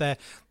has stood there.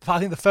 I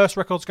think the first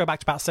records go back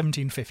to about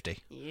 1750.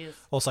 Yes.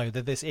 Also,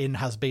 that this inn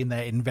has been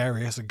there in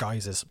various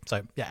guises.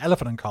 So, yeah,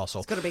 Elephant and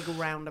Castle. It's got a big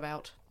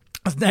roundabout.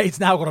 It's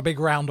now got a big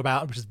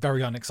roundabout, which is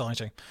very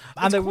unexciting.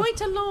 And It's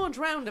quite a large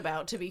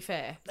roundabout, to be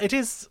fair. It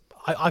is.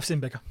 I've seen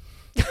bigger.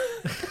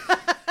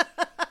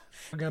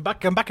 Going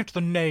back into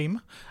the name,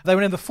 they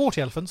were named the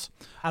 40 Elephants,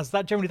 as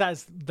that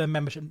is the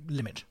membership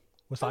limit.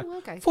 Was like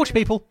 40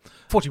 people,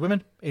 40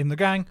 women in the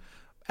gang,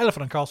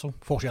 Elephant and Castle,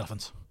 40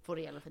 elephants.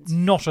 40 elephants.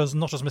 Not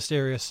as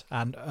mysterious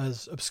and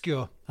as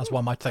obscure as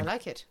one might think. I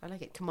like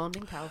it.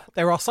 Commanding, powerful.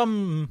 There are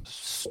some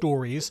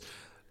stories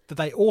that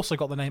they also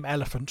got the name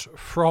Elephant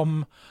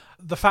from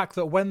the fact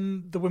that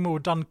when the women were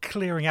done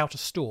clearing out a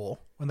store,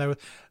 when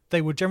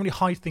they would generally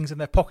hide things in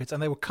their pockets,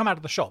 and they would come out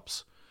of the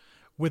shops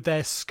with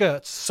their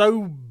skirts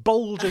so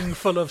bulging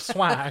full of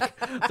swag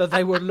that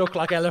they would look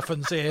like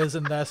elephants' ears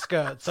in their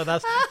skirts. So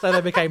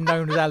they became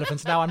known as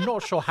elephants. Now, I'm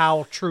not sure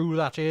how true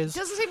that is. It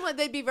doesn't seem like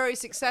they'd be very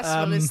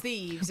successful as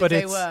thieves but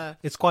if they were.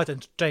 It's quite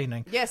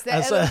entertaining. Yes,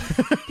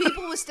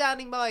 people were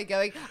standing by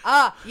going,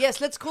 yes,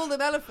 let's call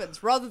them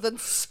elephants rather than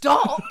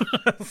stop.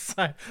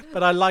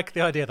 But I like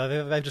the idea that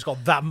they've just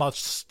got that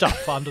much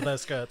stuff under their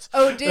skirts.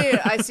 Oh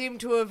dear, I seem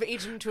to have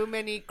eaten too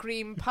many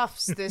cream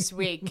puffs this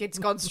week. It's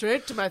gone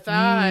straight to my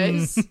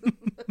thighs.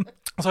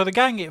 So the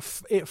gang,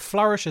 it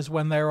flourishes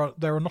when there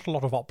are not a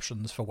lot of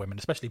options for women,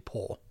 especially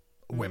poor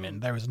women.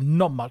 There is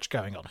not much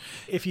going on.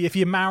 If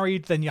you're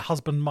married, then your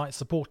husband might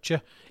support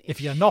you. If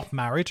you're not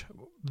married,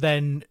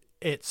 then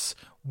it's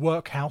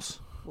workhouse,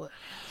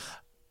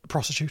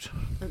 prostitute,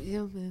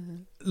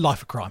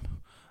 life of crime.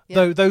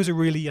 Though those are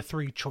really your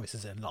three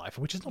choices in life,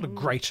 which is not a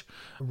great,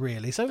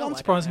 really. So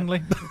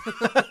unsurprisingly,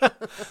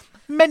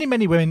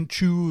 many women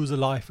choose a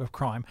life of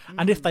crime.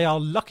 And if they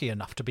are lucky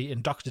enough to be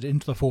inducted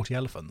into the 40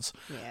 Elephants,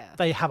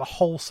 they have a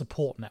whole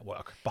support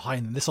network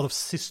behind them, this sort of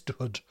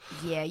sisterhood.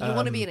 Yeah, you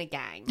want to be in a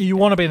gang. You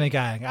want to be in a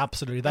gang,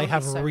 absolutely. They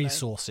have solo.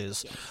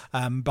 resources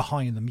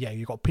behind them. Yeah,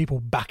 you've got people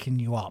backing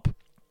you up,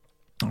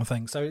 I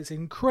think. So it's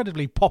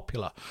incredibly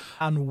popular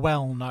and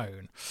well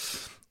known.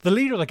 The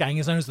leader of the gang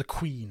is known as the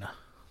Queen.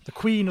 The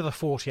Queen of the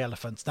 40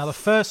 Elephants. Now, the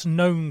first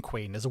known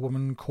queen is a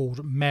woman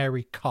called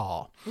Mary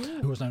Carr,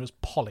 who was known as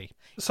Polly.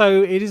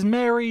 So it is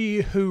Mary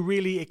who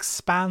really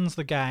expands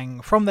the gang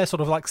from their sort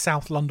of like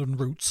South London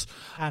roots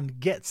and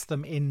gets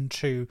them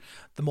into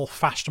the more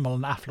fashionable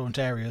and affluent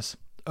areas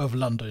of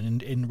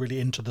London, in really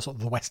into the sort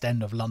of the West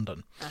End of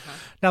London.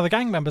 Now, the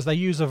gang members, they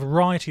use a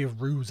variety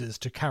of ruses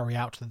to carry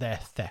out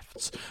their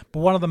thefts. But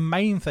one of the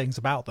main things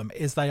about them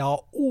is they are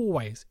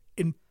always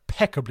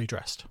impeccably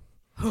dressed.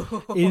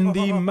 In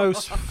the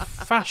most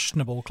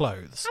fashionable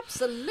clothes.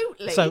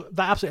 Absolutely. So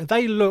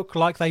they look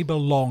like they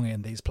belong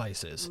in these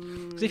places.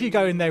 Because if you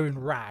go in there in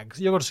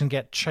rags, you're just going to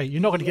get chased.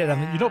 You're not going to get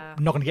you're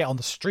not going to get on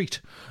the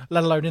street,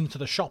 let alone into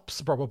the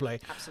shops probably.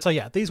 Absolutely. So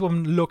yeah, these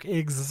women look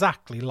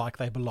exactly like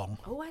they belong.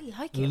 Oh, I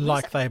like it.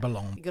 Like they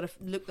belong. You got to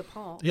look the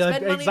part. Yeah,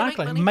 spend money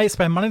exactly. To make money.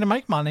 Spend money to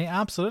make money.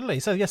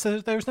 Absolutely. So yes,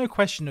 there is no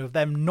question of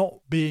them not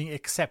being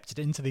accepted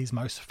into these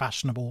most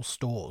fashionable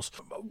stores.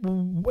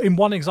 In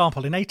one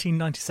example, in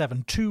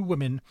 1897. 2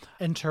 women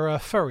enter a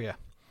furrier.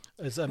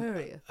 Who's a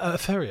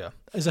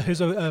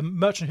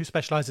merchant who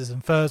specialises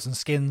in furs and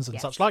skins and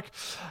such like.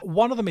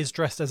 One of them is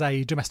dressed as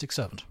a domestic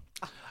servant.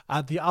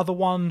 The other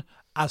one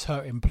as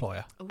her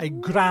employer. Ooh. A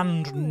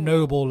grand,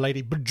 noble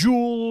lady,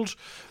 bejewelled,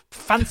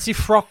 fancy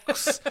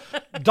frocks,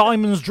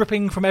 diamonds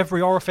dripping from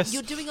every orifice.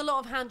 You're doing a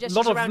lot of hand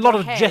gestures around lot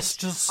your of head.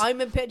 Gestures. I'm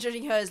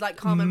picturing her as like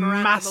Carmen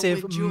Miranda,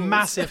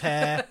 massive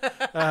hair.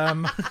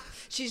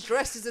 She's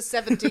dressed as a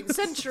 17th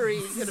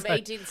century, sort of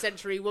 18th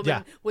century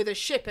woman with a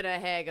ship in her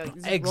hair going,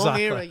 this is wrong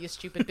era, you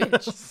stupid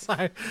bitch.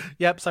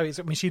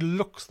 So she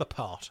looks the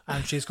part,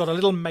 and she's got a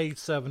little maid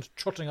servant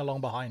trotting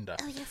along behind her.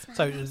 Oh, yes, ma'am.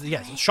 So,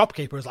 the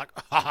shopkeeper is like,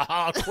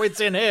 quid's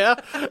in here.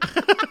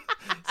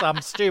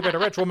 Some stupid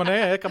rich woman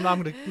here. Come on,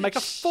 I'm going to make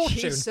a fortune.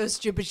 She's so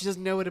stupid she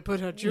doesn't know where to put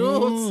her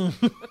jewels.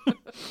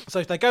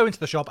 So they go into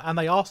the shop and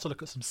they ask to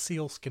look at some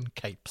sealskin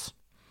capes.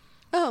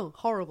 Oh,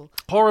 horrible.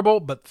 Horrible,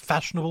 but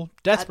fashionable.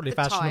 Desperately At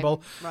the time,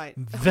 fashionable. right.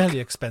 Very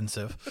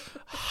expensive.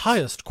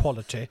 Highest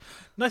quality.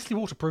 Nicely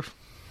waterproof.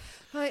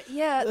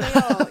 Yeah, they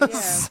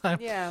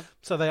are.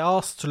 So they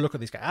asked to look at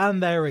these guys,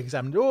 and they're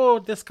examined. Oh,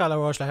 this colour,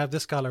 or should I have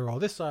this colour, or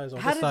this size, or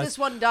How this did size? this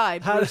one die?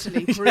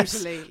 Brutally.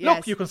 Yes. Yes.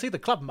 Look, you can see the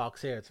club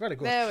marks here. It's very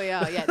good. There we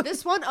are. Yeah,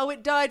 this one. Oh,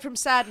 it died from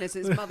sadness.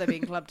 Its mother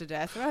being clubbed to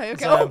death. Right.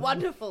 Okay. So,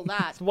 Wonderful.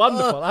 That. It's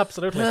wonderful,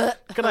 absolutely.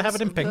 Can I have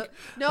it in pink?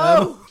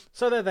 No.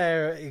 So they're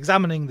there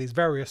examining these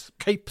various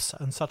capes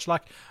and such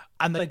like,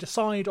 and they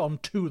decide on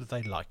two that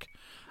they like.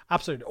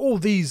 Absolutely. All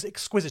these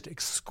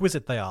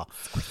exquisite they are.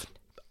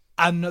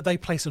 And they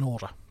place an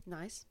order.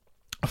 Nice.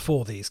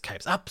 For these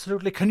capes.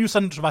 Absolutely. Can you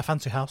send it to my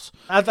fancy house?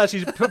 And that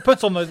she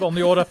puts on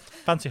the order,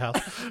 fancy house.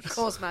 Of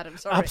course, madam.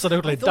 Sorry.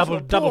 Absolutely. I thought you were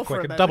Double poor for a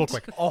quick. moment. Double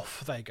quick.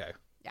 Off they go.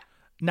 Yeah.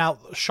 Now,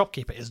 the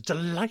shopkeeper is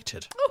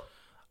delighted.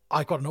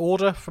 I got an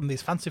order from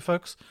these fancy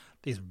folks,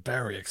 these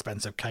very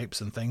expensive capes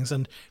and things,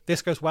 and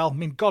this goes well. I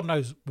mean, God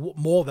knows what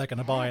more they're going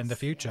to buy in the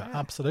future. Yeah.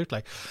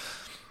 Absolutely.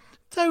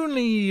 It's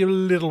only a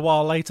little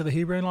while later that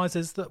he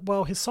realises that,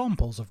 well, his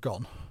samples have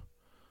gone.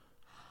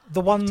 The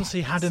ones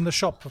he had in the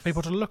shop for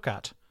people to look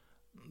at,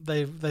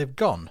 they've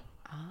gone.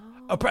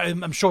 Oh.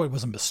 I'm sure it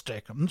was a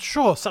mistake. I'm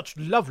sure such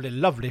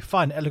lovely,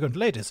 fine, elegant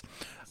ladies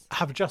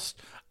have just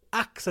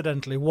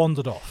accidentally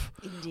wandered off.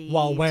 Indeed.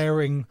 While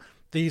wearing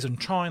these and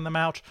trying them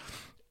out.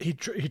 He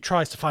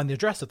tries to find the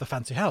address of the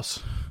fancy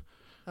house.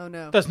 Oh,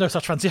 no. There's no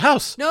such fancy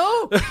house.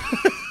 No!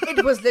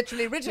 It was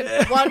literally written,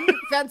 one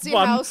fancy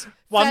house,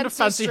 one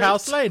fancy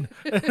house lane.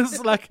 It's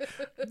like,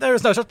 there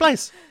is no such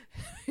place.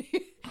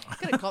 I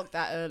could have clocked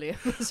that earlier.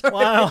 Sorry.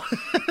 Wow.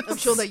 I'm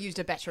sure they used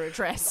a better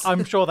address.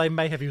 I'm sure they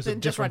may have used a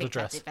Than just different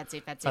writing address. Fancy.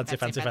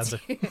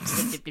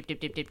 Dip, dip,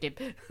 dip, dip,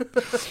 dip.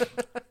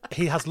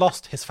 He has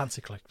lost his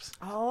fancy clips.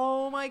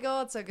 Oh my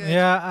God, so good.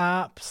 Yeah,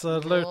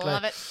 absolutely.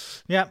 Love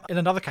it. Yeah, in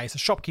another case, a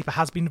shopkeeper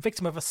has been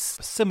victim of a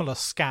similar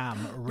scam,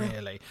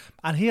 really,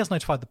 and he has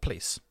notified the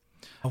police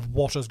of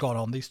what has gone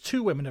on. These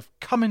two women have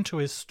come into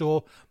his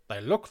store, they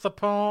look the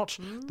part,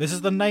 this is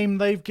the name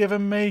they've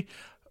given me,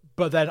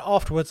 but then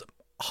afterwards,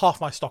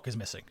 half my stock is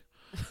missing.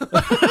 How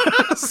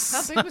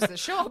big was the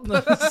shop?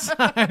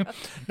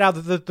 Now,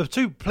 the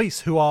two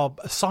police who are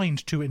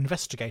assigned to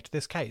investigate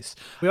this case,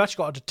 we've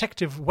actually got a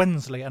Detective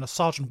Wensley and a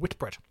Sergeant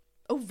Whitbread.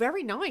 Oh,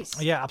 very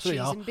nice. Yeah,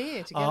 absolutely. Cheese and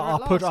beer together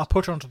I'll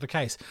put her onto the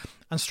case.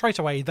 And straight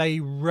away, they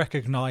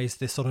recognise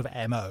this sort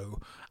of MO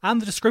and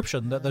the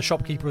description that the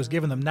shopkeeper has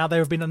given them. Now, there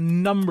have been a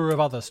number of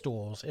other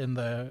stores in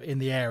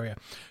the area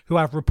who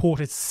have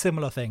reported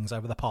similar things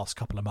over the past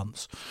couple of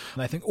months.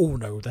 And they think, oh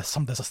no, there's a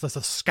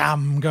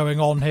scam going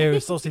on here.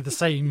 It's obviously the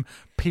same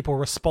people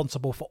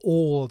responsible for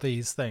all of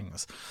these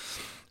things.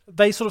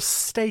 They sort of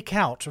stake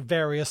out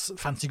various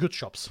fancy goods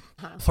shops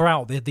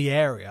throughout the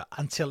area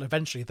until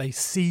eventually they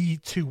see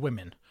two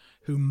women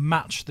who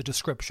match the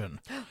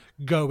description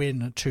go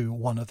into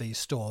one of these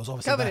stores.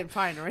 Obviously, Covered in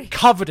finery.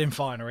 Covered in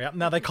finery.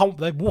 Now,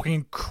 they're walking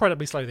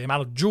incredibly slowly. The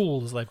amount of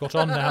jewels they've got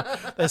on now,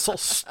 they're sort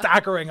of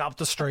staggering up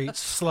the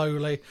streets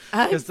slowly.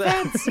 I'm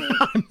fancy.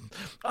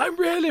 I'm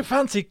really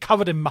fancy.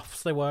 Covered in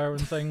muffs they were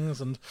and things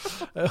and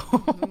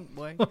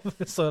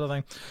this sort of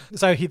thing.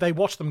 So they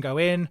watch them go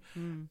in,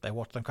 they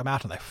watch them come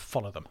out, and they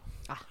follow them.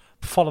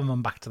 Follow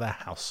them back to their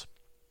house.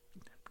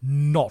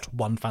 Not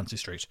one fancy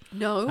street.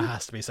 No. It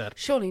has to be said.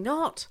 Surely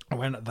not.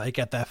 When they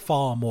get there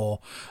far more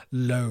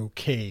low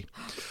key,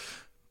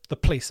 the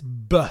police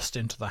burst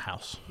into the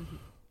house.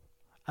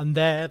 And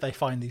there they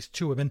find these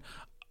two women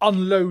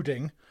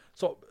unloading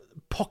sort of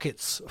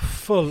pockets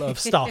full of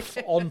stuff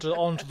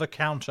onto the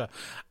counter.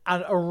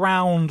 And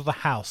around the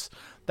house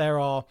there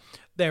are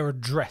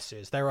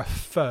dresses, there are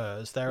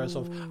furs, there are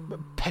sort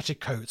of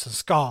petticoats and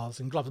scarves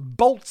and gloves,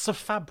 bolts of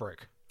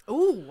fabric.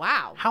 Oh,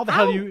 wow. How the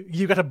hell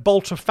you get a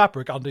bolt of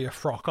fabric under your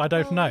frock? I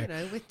don't know. You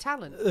know, with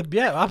talent.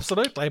 Yeah,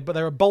 absolutely. But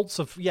there are bolts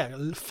of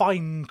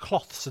fine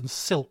cloths and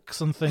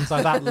silks and things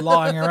like that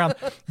lying around,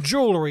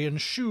 jewellery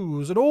and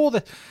shoes and all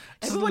the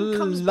Everyone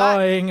comes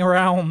lying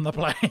around the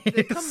place.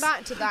 They come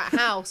back to that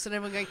house and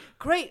everyone going,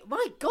 great,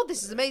 my God,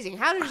 this is amazing.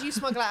 How did you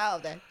smuggle it out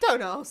of there?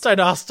 Don't ask. Don't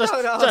ask. Just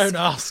Don't ask. don't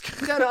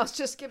ask. Don't ask.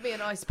 Just give me a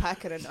nice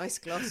pack and a nice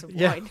glass of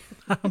Yeah, wine.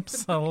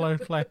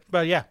 absolutely.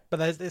 But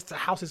the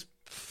house is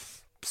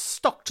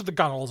stocked to the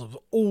gunnels of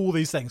all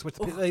these things, which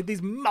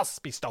these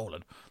must be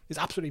stolen. These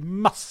absolutely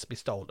must be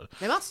stolen.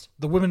 They must.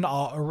 The women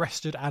are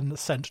arrested and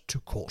sent to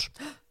court.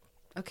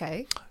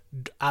 Okay.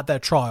 At their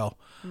trial,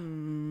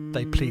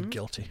 they plead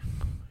guilty.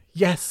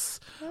 Yes,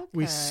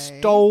 we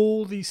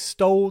stole these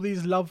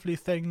lovely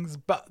things,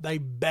 but they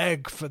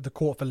beg for the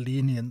court for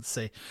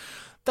leniency.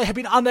 They have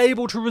been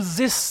unable to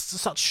resist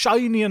such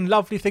shiny and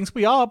lovely things.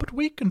 We are but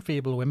weak and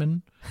feeble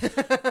women.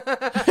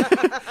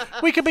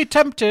 We can be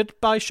tempted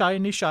by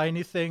shiny,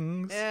 shiny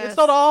things. Yes. It's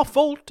not our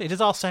fault. It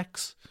is our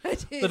sex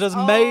It is. that has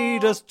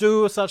made us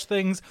do such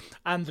things.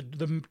 And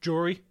the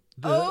jury,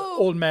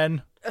 all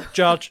men,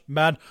 judge,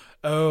 man.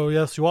 Oh,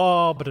 yes, you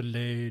are but a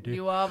lady.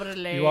 You are but a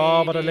lady. You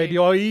are but a lady.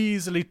 You are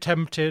easily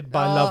tempted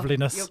by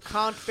loveliness. You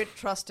can't be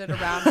trusted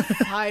around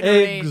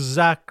finery.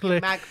 Exactly.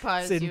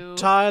 Magpies, it's you.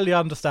 entirely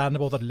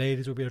understandable that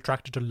ladies will be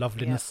attracted to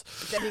loveliness.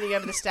 Is anything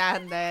over to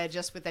stand there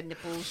just with their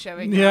nipples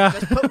showing? Yeah.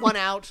 Just put one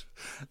out.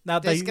 Now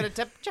That's going to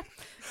tempt you.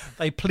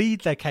 they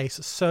plead their case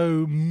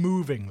so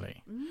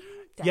movingly.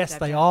 Yes,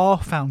 they are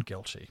found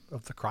guilty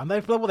of the crime.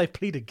 They've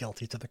pleaded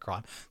guilty to the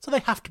crime, so they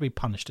have to be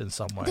punished in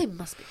some way. They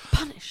must be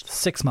punished.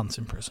 6 months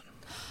in prison.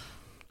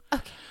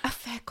 Okay, a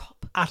fair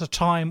cop. At a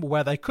time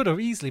where they could have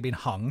easily been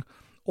hung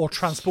or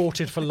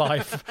transported for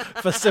life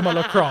for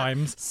similar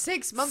crimes.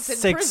 6 months in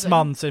 6 prison.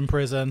 months in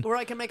prison. Or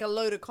I can make a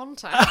load of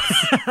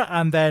contacts.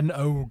 And then,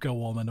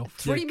 go on and off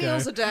 3 you go.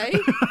 meals a day.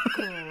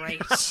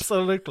 Great.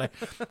 Absolutely.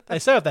 They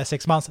serve their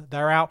 6 months,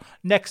 they're out.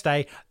 Next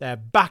day, they're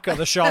back at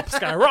the shops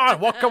going, right,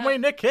 what can we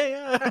nick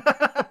here?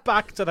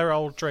 Back to their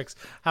old tricks,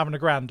 having a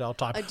grand old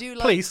time. I do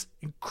like- Police,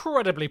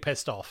 incredibly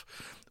pissed off.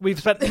 We've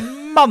spent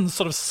months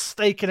sort of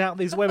staking out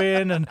these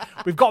women and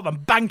we've got them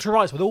banged to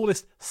rights with all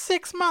this.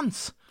 6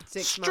 months.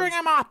 6 String months.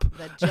 them up.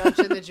 The judge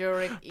and the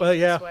jury. But easily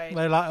yeah, swayed.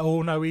 they're like,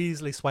 oh no,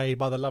 easily swayed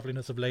by the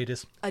loveliness of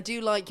ladies. I do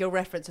like your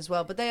reference as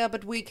well, but they are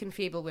but weak and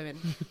feeble women.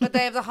 But they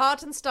have the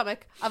heart and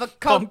stomach of a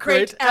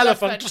concrete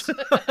elephant.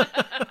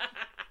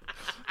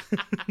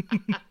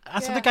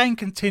 And so the game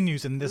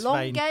continues in this Long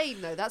vein.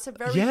 game, though. That's a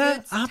very Yeah,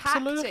 good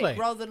absolutely. tactic.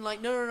 Rather than like,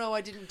 no,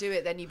 I didn't do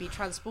it, then you'd be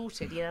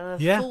transported.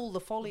 Yeah. Fool the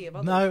folly of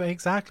others. No,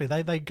 exactly.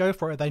 They go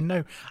for it. They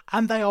know.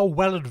 And they are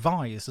well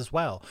advised as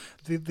well.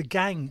 The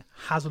gang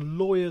has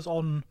lawyers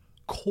on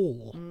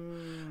call.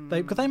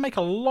 Because they make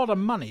a lot of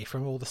money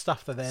from all the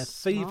stuff that they're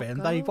thieving.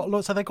 They've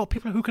got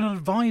people who can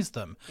advise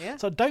them. Yeah.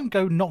 So don't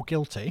go not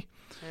guilty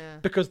Yeah.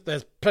 because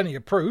there's plenty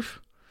of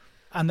proof.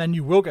 And then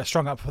you will get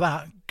strung up for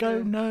that.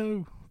 Go,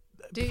 no.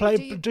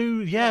 Do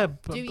Do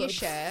your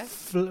share.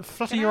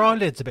 Flutter your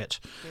eyelids a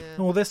bit, and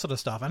all this sort of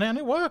stuff, and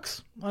it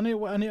works, and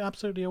it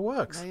absolutely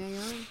works.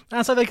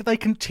 And so they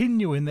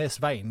continue in this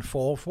vein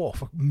for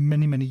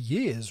many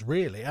years,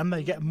 really, and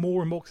they get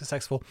more and more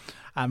successful,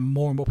 and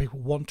more people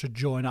want to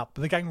join up.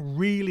 But the gang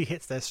really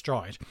hits their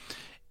stride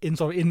in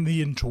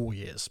the interwar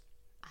years.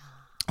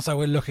 So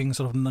we're looking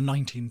sort of in the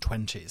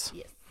 1920s.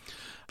 Yes.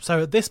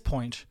 So at this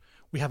point,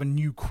 we have a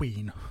new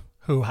queen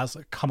who has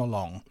come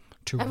along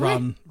to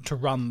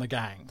run the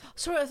gang.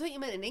 Sorry, I thought you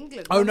meant in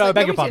England. Oh I was no, I like,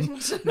 beg your we pardon.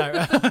 didn't.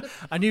 No,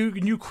 a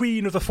new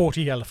queen of the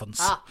 40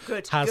 elephants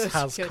Good.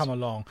 has Good. come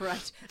along.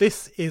 Right.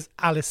 This is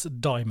Alice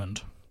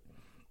Diamond,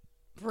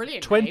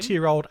 Brilliant.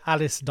 20-year-old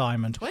Alice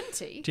Diamond.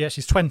 20. Yeah,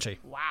 she's 20.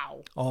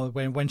 Wow. Or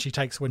when she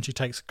takes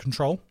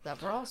control That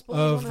brass balls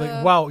of on the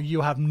her. well,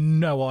 you have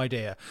no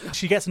idea.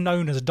 She gets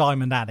known as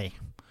Diamond Annie.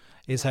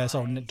 Is her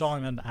song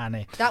Diamond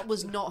Annie? That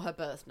was not her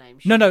birth name.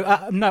 No.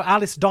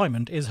 Alice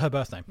Diamond is her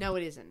birth name. No,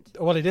 it isn't.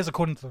 Well, it is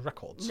according to the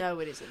records. No,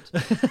 it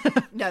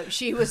isn't. No,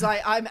 she was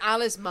like, I'm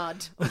Alice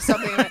Mudd or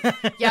something.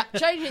 Like, yeah,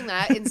 changing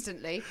that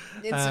instantly.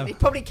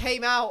 Probably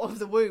came out of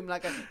the womb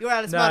like, you're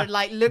Alice Mudd, and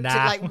like looked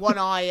at like one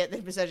eye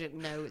at the surgeon.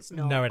 No, it's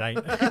not. No, it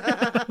ain't.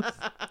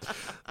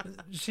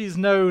 She's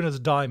known as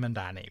Diamond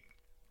Annie.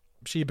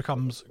 She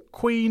becomes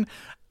queen,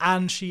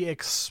 and she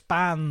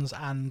expands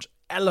and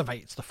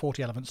elevates the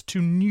 40 Elephants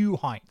to new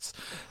heights.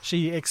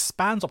 She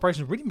expands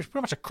operations pretty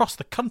much across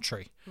the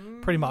country.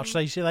 Pretty much,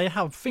 they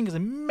have fingers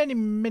in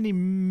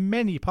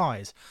many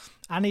pies.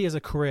 Annie is a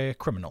career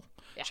criminal.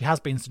 Yeah. She has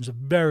been since a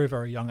very,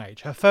 very young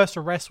age. Her first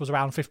arrest was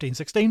around 15,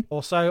 16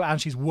 or so,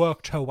 and she's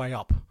worked her way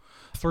up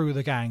through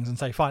the gangs, and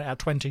say finally at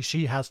 20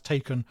 she has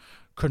taken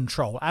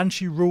control, and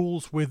she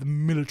rules with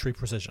military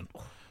precision.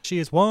 She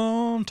is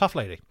one tough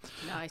lady.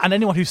 Nice. And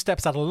anyone who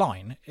steps out of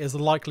line is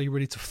likely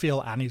really to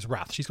feel Annie's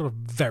wrath. She's got a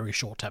very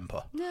short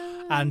temper.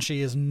 No. And she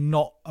is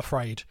not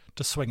afraid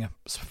to swing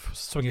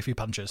a few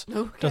punches.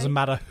 Okay. Doesn't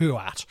matter who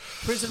at.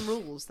 Prison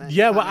rules then.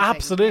 Yeah, well, kind of thing.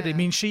 absolutely. Yeah. I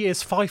mean, she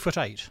is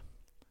 5'8".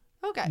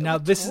 Okay. Now, well,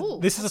 this tall.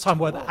 is a time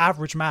where the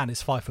average man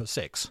is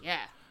 5'6". Yeah.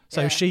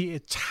 So yeah. she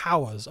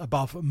towers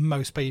above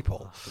most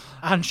people.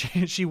 And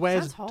she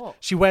wears Sounds hot.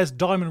 she wears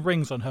diamond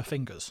rings on her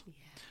fingers.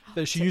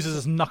 That she uses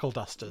as knuckle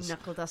dusters.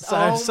 Knuckle dusters.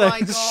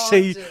 My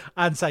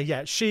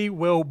God. She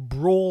will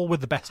brawl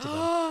with the best of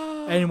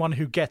them. Anyone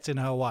who gets in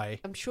her way.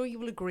 I'm sure you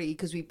will agree,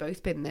 because we've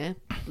both been there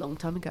a long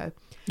time ago.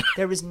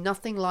 There is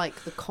nothing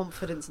like the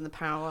confidence and the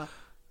power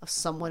of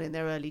someone in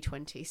their early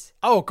 20s.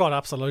 Oh, God,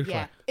 absolutely.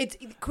 Yeah. It's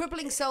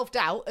crippling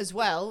self-doubt as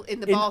well in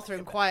the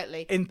bathroom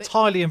quietly.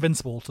 Entirely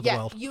invincible to the Yeah,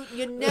 world.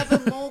 you're never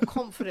more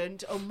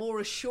confident or more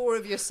assured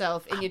of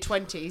yourself in your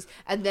 20s,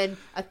 and then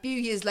a few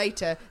years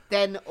later,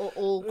 then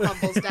all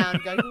crumbles down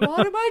going,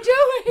 what am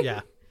I doing?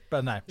 Yeah.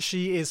 But no,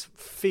 she is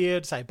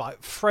feared, say, by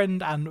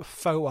friend and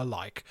foe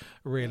alike,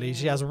 really.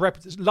 She has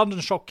London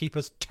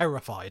shopkeepers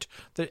terrified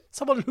that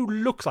someone who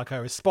looks like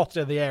her is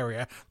spotted in the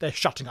area. They're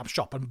shutting up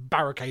shop and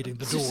barricading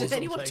the doors. Is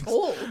anyone and things.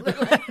 tall? They're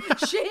like,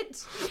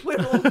 shit, we're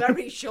all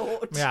very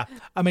short. Yeah.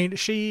 I mean,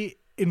 she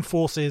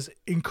enforces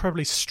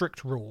incredibly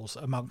strict rules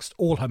amongst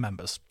all her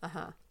members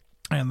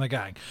in the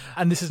gang.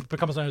 And this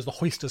becomes known as the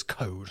Hoisters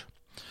Code.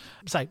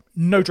 Say,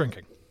 no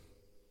drinking.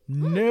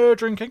 No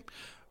drinking.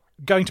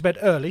 Going to bed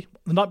early.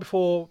 The night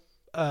before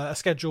a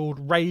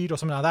scheduled raid or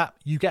something like that,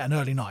 you get an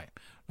early night.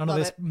 None of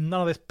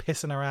this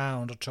pissing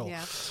around at all.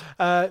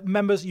 Yeah.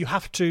 Members, you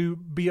have to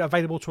be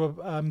available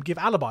to give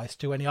alibis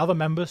to any other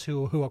members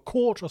who are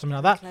caught or something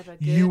like that. Clever.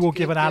 You will Good,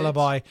 give an good.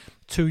 alibi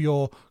to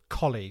your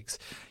colleagues.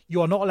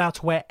 You are not allowed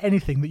to wear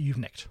anything that you've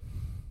nicked.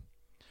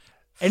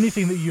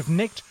 Anything that you've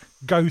nicked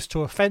goes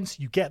to a fence.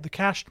 You get the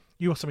cash.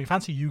 You want something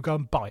fancy, you go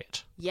and buy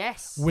it.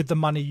 Yes. With the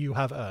money you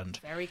have earned.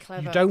 Very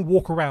clever. You don't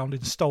walk around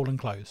in stolen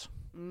clothes.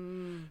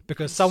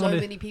 Because someone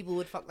many people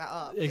would fuck that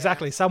up.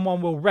 Exactly. Yeah.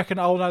 Someone will reckon,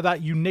 oh no,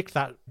 that you nicked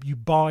that. You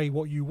buy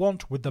what you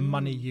want with the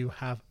money you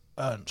have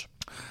earned.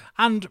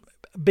 And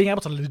being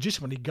able to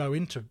legitimately go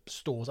into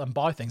stores and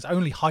buy things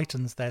only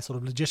heightens their sort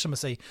of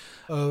legitimacy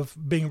of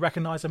being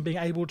recognised and being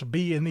able to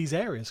be in these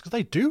areas, because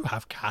they do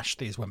have cash,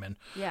 these women,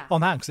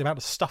 on that, because the amount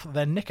of stuff that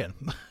they're nicking.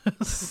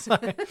 So,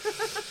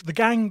 the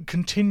gang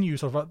continues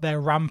sort of their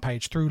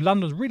rampage through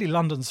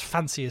London's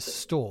fanciest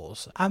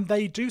stores, and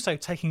they do so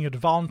taking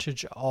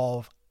advantage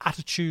of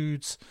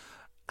attitudes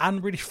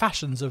and really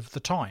fashions of the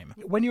time.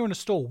 When you're in a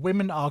store,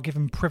 women are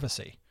given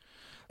privacy.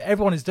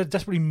 Everyone is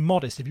desperately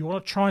modest. If you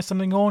want to try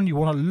something on, you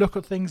want to look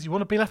at things, you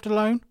want to be left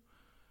alone,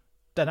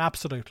 then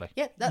absolutely.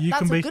 Yeah, that's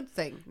a good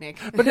thing, Nick.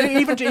 But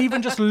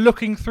even just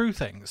looking through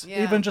things,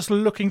 Yeah. even just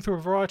looking through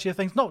a variety of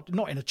things, not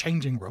in a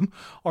changing room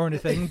or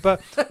anything,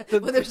 but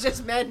Well, there's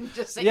just men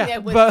just sitting there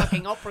with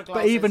fucking opera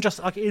glasses. but even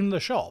just like in the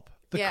shop,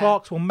 the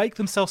clerks will make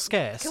themselves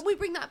scarce. Can we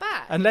bring that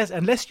back?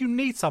 Unless you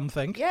need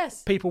something,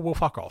 Yes. people will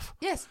fuck off.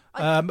 Yes.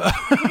 Can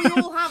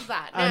we all have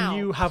that now? And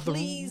you have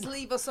Please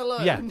leave us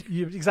alone. Yeah,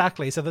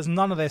 exactly. So there's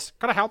none of this.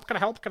 Can I help? Can I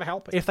help? Can I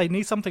help? If they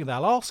need something,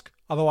 they'll ask.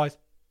 Otherwise,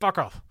 fuck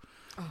off.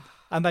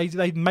 And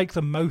they make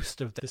the most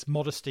of this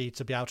modesty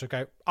to be able to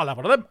go, I'll have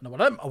one of them, I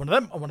want one of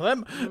them, I want one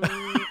of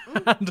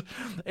them. And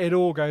it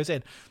all goes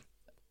in.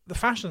 The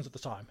fashions at the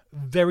time,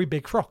 very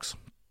big frocks.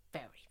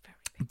 Very, very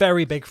big.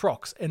 Very big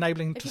frocks,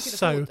 enabling If to you could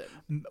sew. afford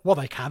them. Well,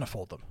 they can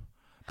afford them.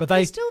 But They're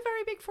they still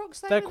very big frocks,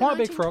 though. they're in quite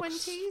the big frocks.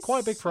 1920s.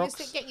 Quite big Used frocks.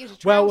 to get you to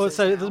Well, trousers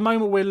so now. at the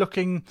moment we're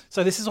looking.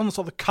 So this is on the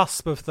sort of the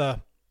cusp of the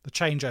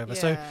changeover.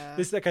 So Yeah.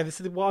 this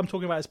is what I'm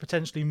talking about is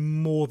potentially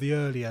more the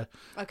earlier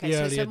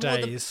so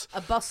days. a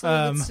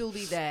bustle would still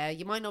be there.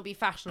 You might not be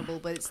fashionable,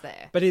 but it's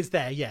there. But it's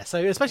there, yeah.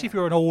 So especially if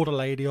you're an older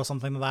lady or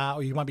something like that,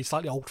 or you might be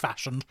slightly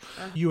old-fashioned,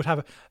 you would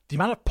have the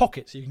amount of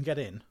pockets you can get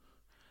in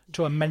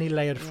to a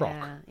many-layered frock.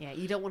 Yeah,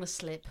 you don't want to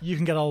slip. You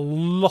can get a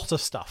lot of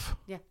stuff.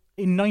 Yeah.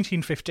 In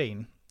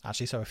 1915,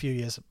 actually, so a few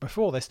years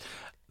before this,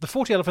 the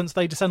 40 Elephants,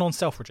 they descend on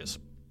Selfridges.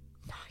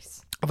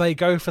 Nice. They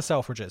go for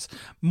Selfridges.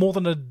 More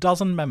than a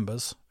dozen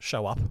members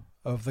show up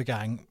of the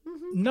gang.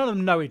 None of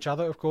them know each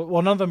other, of course.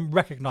 Well, none of them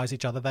recognise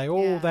each other. They're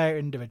all there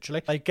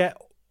individually. They get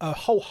a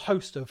whole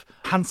host of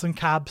hansom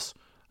cabs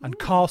and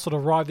cars sort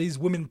of arrive. These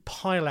women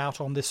pile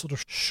out on this sort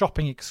of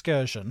shopping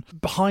excursion.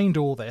 Behind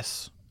all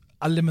this,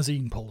 a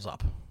limousine pulls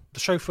up. The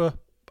chauffeur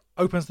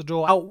opens the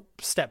door. Out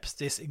steps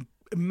this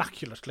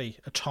immaculately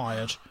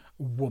attired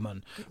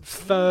woman.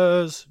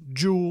 Furs,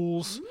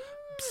 jewels,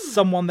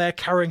 someone there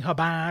carrying her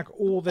bag,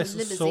 all this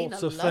limousine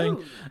sorts of alone.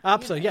 thing.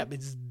 Absolutely, yeah,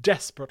 it's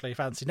desperately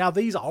fancy. Now,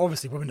 these are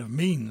obviously women of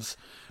means.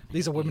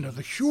 These are women of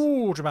a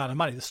huge amount of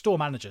money. The store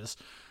managers,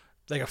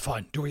 they go,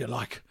 fine, do what you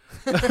like.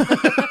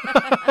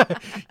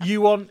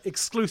 You want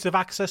exclusive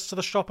access to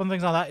the shop and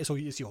things like that,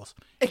 it's yours.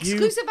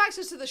 Exclusive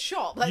access to the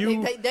shop. Like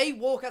you- they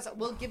walk us.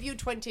 We'll give you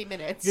 20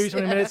 minutes. Give you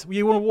 20 minutes.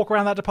 You want to walk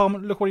around that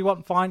department, look what you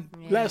want, fine.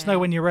 Let us know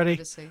when you're ready.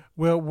 privacy.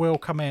 We'll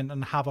come in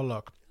and have a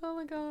look. Oh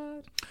my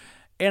god.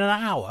 In an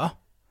hour,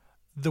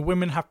 the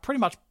women have pretty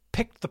much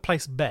picked the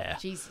place bare.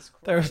 Jesus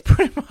Christ.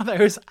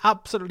 There is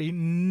absolutely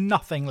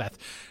nothing left.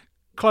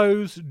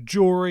 Clothes,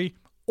 jewellery,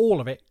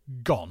 all of it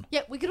gone.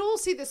 Yeah, we could all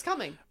see this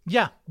coming.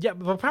 Yeah,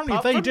 but apparently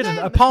Apart they from didn't.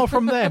 them. Apart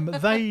from them,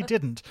 they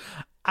didn't.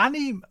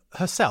 Annie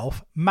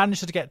herself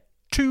managed to get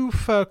 2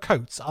 fur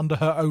coats under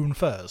her own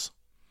furs.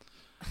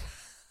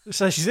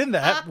 So she's in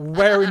there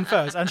wearing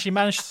furs, and she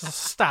managed to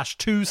stash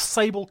 2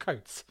 sable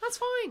coats That's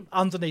fine.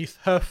 underneath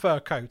her fur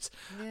coats.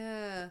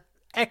 Yeah.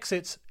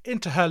 Exits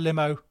into her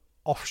limo.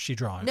 Off she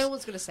drives. No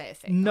one's going to say a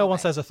thing. No are one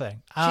they? says a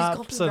thing. She's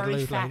gotten Absolutely.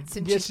 very fat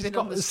since Yeah, she's been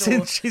on the store.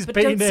 since she's But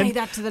been don't say in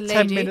that to the 10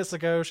 lady. minutes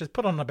ago. She's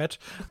put on a bit.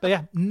 But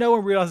yeah, no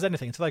one realises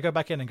anything until they go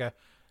back in and go,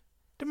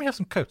 didn't we have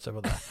some coats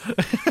over there?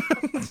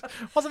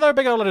 Wasn't there a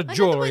big old lot of I know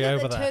the way jewellery that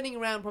over they're there? turning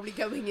around, probably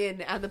going in,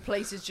 and the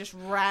place is just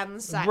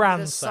ransacked.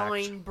 Ransacked.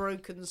 The sign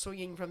broken,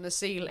 swinging from the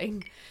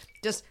ceiling.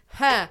 Just,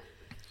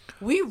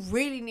 We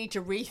really need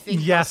to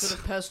rethink Yes. our sort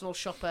of personal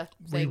shopper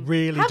We thing.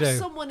 really Have do.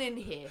 someone in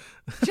here.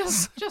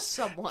 Just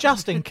someone.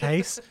 Just in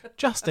case.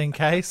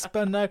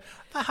 But no,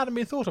 that hadn't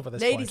been thought of at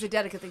this Ladies point. are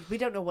delicate things. We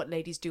don't know what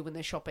ladies do when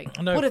they're shopping.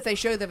 No. What if they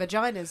show their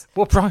vaginas?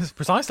 Well,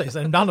 precisely.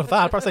 So none of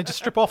that. Perhaps they just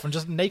strip off and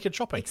just naked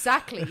shopping.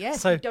 Exactly,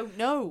 yes. So we don't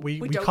know. We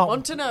don't can't,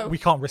 want to know. We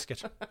can't risk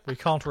it. We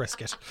can't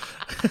risk it.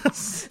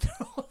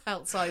 They're all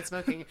outside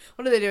smoking.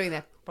 What are they doing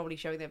there? Probably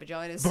showing their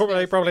vaginas.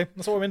 Probably.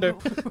 That's what women do.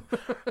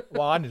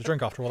 Well, I need a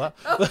drink after all that.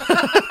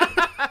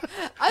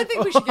 I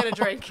think we should get a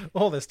drink.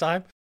 All this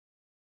time.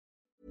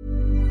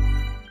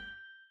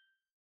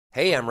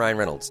 Hey, I'm Ryan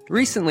Reynolds.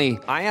 Recently,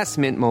 I asked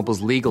Mint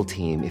Mobile's legal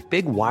team if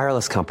big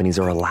wireless companies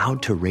are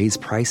allowed to raise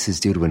prices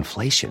due to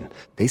inflation.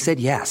 They said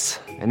yes.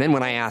 And then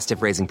when I asked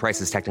if raising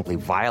prices technically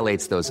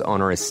violates those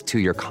onerous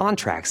two-year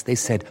contracts, they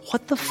said,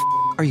 "What the f***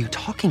 are you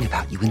talking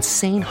about, you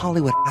insane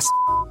Hollywood ass?"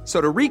 So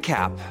to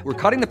recap, we're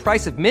cutting the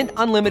price of Mint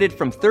Unlimited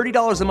from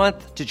 $30 a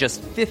month to just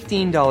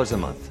 $15 a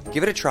month.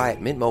 Give it a try at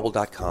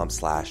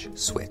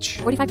mintmobile.com/switch.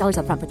 $45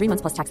 up front for 3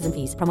 months plus taxes and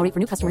fees. Promo rate for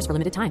new customers for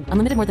limited time.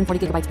 Unlimited more than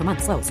 40 gigabytes per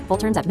month. Slows full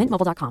terms at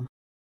mintmobile.com.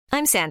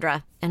 I'm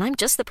Sandra, and I'm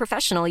just the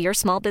professional your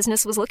small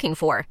business was looking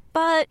for.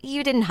 But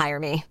you didn't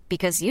hire me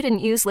because you didn't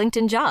use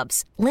LinkedIn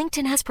Jobs.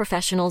 LinkedIn has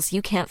professionals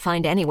you can't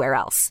find anywhere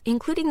else,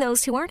 including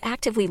those who aren't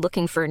actively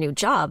looking for a new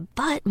job,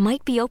 but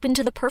might be open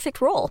to the perfect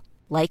role,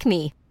 like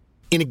me.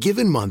 In a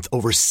given month,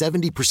 over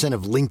 70%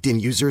 of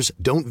LinkedIn users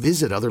don't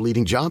visit other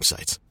leading job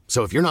sites.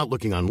 So if you're not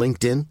looking on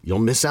LinkedIn, you'll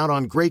miss out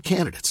on great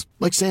candidates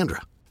like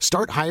Sandra.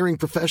 Start hiring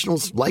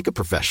professionals like a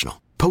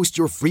professional. Post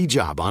your free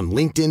job on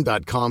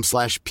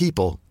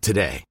linkedin.com/people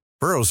today.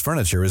 Burrow's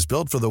furniture is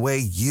built for the way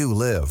you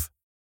live.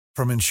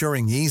 From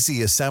ensuring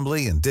easy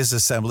assembly and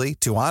disassembly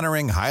to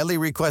honoring highly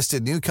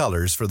requested new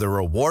colors for their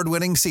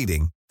award-winning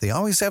seating, they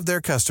always have their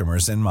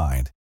customers in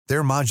mind.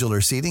 Their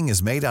modular seating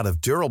is made out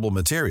of durable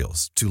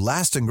materials to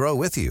last and grow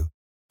with you.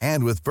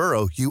 And with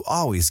Burrow, you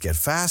always get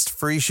fast,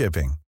 free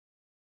shipping.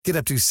 Get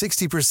up to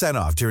 60%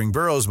 off during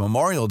Burrow's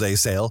Memorial Day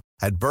sale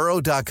at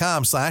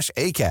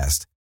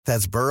burrow.com/ACAST.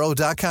 That's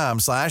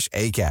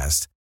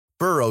burrow.com/ACAST.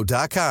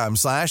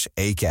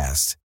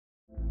 burrow.com/ACAST.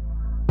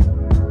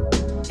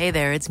 Hey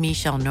there, it's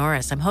Michelle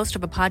Norris. I'm host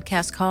of a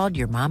podcast called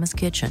Your Mama's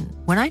Kitchen.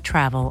 When I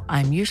travel,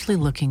 I'm usually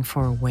looking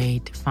for a way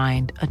to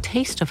find a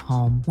taste of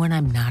home when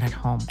I'm not at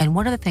home. And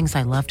one of the things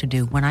I love to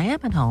do when I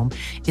am at home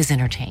is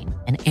entertain.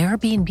 And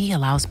Airbnb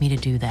allows me to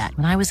do that.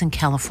 When I was in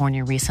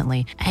California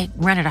recently, I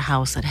rented a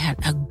house that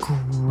had a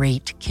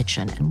great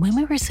kitchen. And when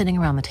we were sitting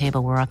around the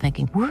table, we're all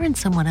thinking, we're in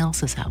someone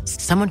else's house.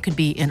 Someone could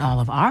be in all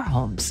of our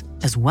homes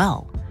as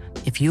well.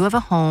 If you have a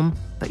home,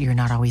 but you're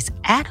not always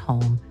at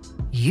home,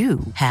 you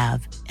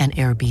have an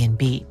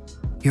Airbnb.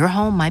 Your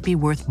home might be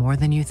worth more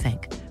than you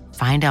think.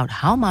 Find out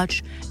how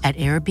much at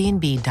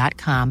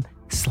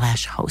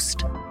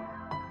airbnb.com/host.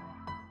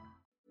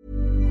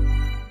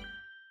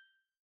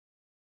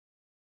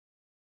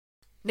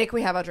 Nick,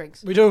 we have our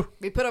drinks. We do.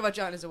 We put our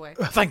vaginas away.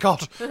 Thank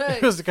God.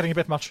 It was getting a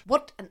bit much.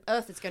 What on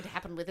earth is going to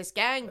happen with this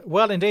gang?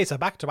 Well, indeed. So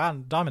back to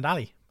Diamond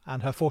Alley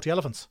and her 40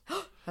 elephants.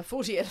 Her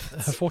 40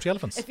 elephants. Her 40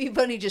 elephants. If you've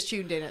only just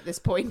tuned in at this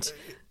point,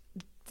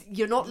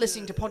 you're not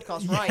listening to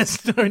podcasts right.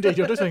 Yes, no, indeed.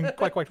 You're doing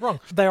quite wrong.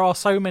 There are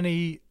so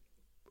many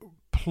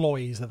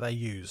ploys that they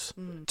use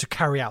to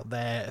carry out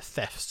their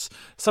thefts.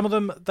 Some of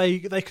them, they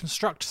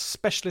construct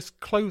specialist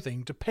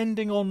clothing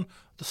depending on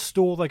the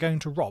store they're going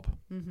to rob.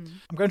 Mm-hmm.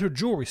 I'm going to a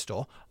jewellery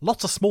store.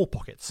 Lots of small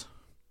pockets.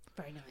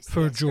 Very nice.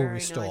 For Yes, a jewellery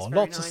very store.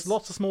 nice.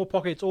 Lots of small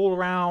pockets all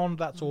around.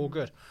 That's all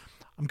good.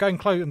 I'm going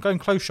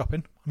clothes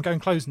shopping. I'm going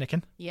clothes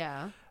nicking.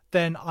 Yeah.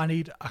 Then I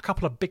need a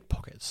couple of big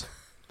pockets.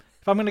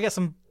 If I'm going to get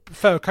some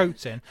fur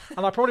coats in,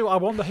 and I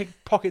want the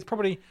pockets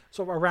probably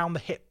sort of around the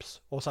hips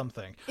or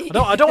something. I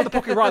don't want the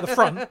pocket right at the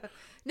front.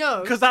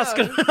 No, Because that's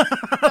no. gonna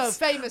No,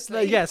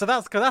 famously. yeah. So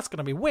that's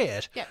gonna be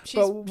weird. Yeah, she's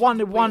but one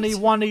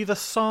weird. either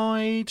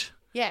side,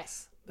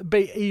 Yes.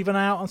 be even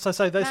out, and so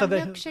they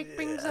milkshake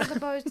brings other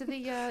boys to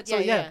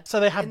the So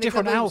they have In the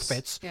different caboose.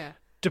 outfits. Yeah.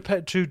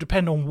 To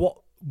depend on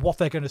what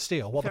they're going to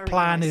steal, what Very the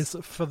plan nice.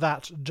 is for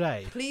that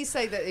day. Please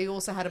say that they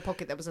also had a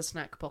pocket that was a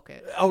snack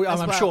pocket. Oh, as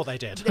I'm well. sure they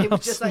did. They were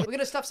just like, we're going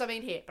to stuff something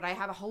in here, but I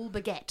have a whole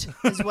baguette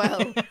as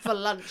well for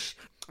lunch.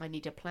 I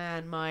need to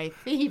plan my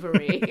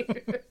thievery.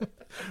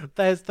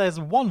 There's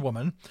one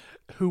woman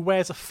who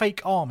wears a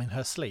fake arm in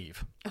her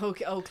sleeve.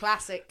 Okay,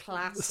 classic.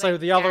 So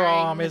the other gang.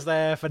 arm is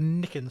there for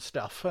nicking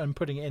stuff and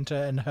putting it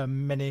in her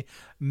many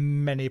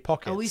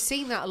pockets. Oh, we've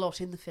seen that a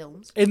lot in the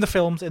films. In the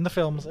films,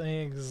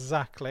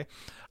 exactly.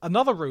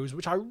 Another ruse,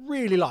 which I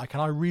really like,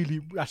 and I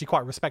really actually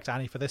quite respect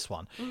Annie for this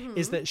one,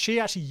 is that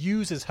she actually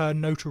uses her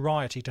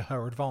notoriety to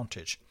her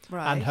advantage.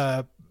 Right. And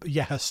her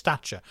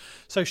stature.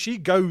 So she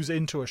goes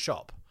into a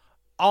shop.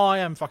 I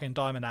am fucking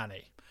Diamond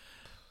Annie.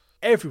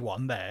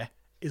 Everyone there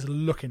is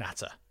looking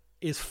at her.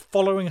 is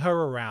following her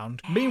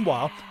around.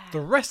 Meanwhile, the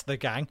rest of the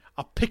gang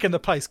are picking the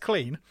place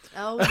clean.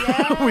 Oh,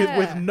 yeah.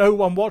 with no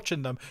one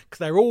watching them, because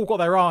they're all got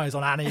their eyes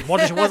on Annie.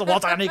 What's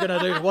Annie going to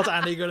do? What's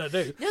Annie going to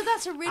do? No,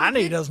 that's a really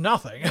Annie good... does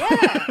nothing.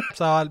 Yeah.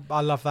 So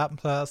I love that.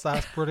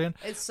 That's brilliant.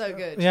 It's so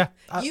good. Yeah.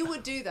 You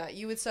would do that.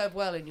 You would serve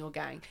well in your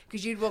gang.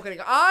 Because you'd walk in and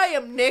go, I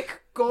am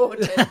Nick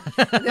Gordon.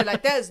 And they're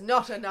like, there's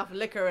not enough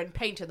liquor and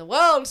paint in the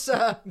world,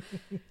 sir.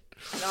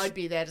 And I'd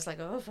be there just like,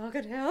 oh,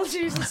 fucking hell,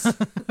 Jesus.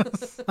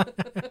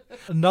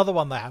 Another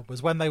one they had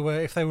was when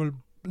if they were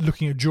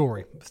looking at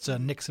jewelry,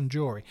 Nixon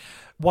jewelry,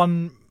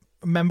 one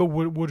member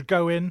would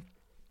go in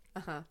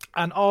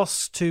and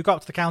ask to go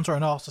up to the counter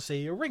and ask to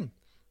see a ring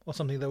or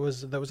something that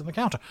was on the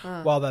counter.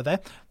 While they're there,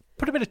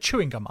 put a bit of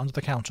chewing gum under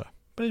the counter.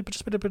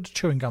 Just a bit of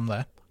chewing gum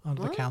there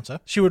under the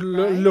counter. She would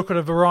look at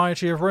a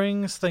variety of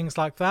rings, things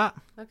like that.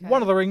 Okay.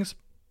 One of the rings,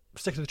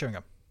 stick to the chewing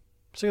gum.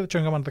 Stick the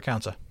chewing gum under the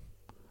counter.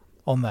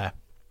 On there.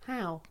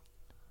 How?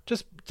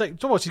 Just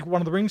take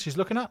one of the rings she's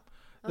looking at.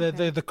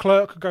 Okay. The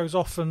clerk goes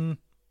off and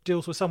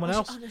deals with someone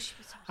else,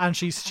 and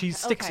she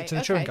sticks it to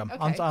the chewing gum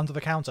under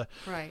the counter.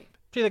 Right.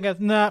 She then goes,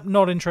 nah,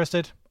 not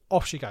interested.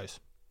 Off she goes.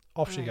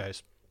 She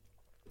goes.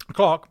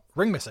 Clerk,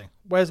 ring missing.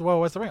 Where's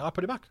the ring? I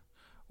put it back.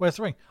 Where's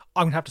the ring?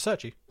 I'm gonna have to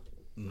search you.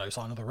 No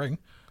sign of the ring.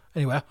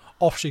 Anywhere.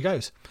 Off she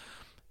goes.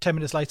 10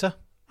 minutes later,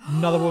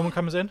 another woman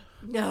comes in.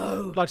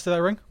 No. Like to see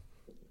that ring?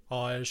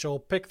 I shall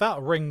pick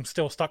that. Ring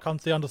still stuck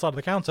onto the underside of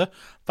the counter.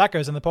 That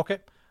goes in the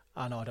pocket.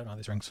 No, I don't know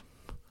these rings.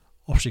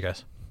 Off she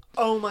goes.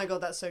 Oh my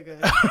God, that's so good.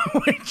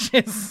 which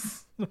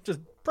is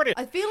brilliant.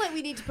 I feel like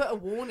we need to put a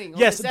warning on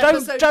yes, this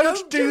episode.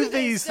 Don't do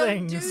these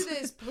things. Don't do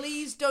this.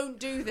 Please don't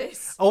do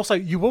this. Also,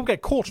 you will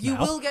get caught now. You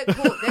will get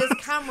caught. There's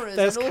cameras.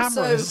 There's and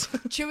cameras.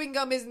 Also, chewing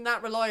gum isn't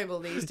that reliable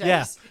these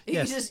days.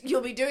 Yeah,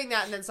 You'll be doing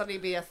that and then suddenly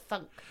be a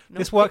thunk.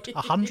 This worked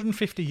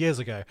 150 years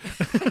ago.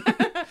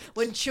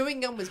 When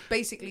chewing gum was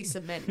basically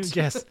cement.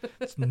 Yes,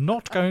 it's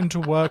not going to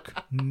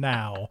work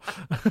now.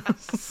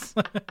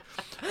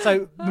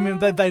 So I mean,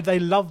 they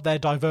love their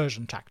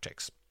diversion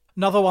tactics.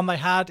 Another one they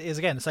had is,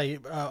 again, say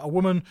a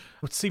woman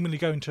would seemingly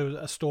go into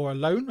a store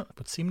alone.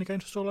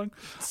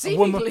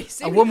 Seemingly.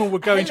 A woman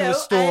would go into a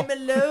store. I'm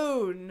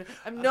alone.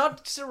 I'm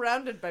not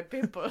surrounded by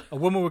people. A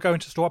woman would go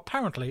into a store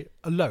apparently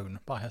alone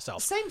by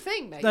herself. Same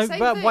thing, mate. No, Same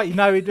but thing. wait,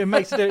 no, it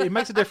makes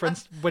a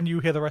difference when you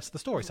hear the rest of the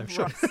story. So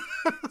sure.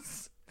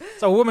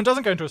 So a woman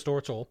doesn't go into a store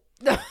at all.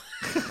 No.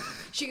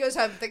 She goes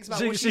home and thinks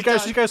about what she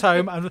goes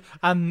home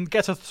and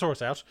gets her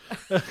thesaurus out.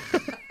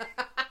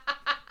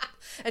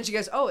 And she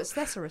goes, oh, it's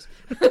thesaurus.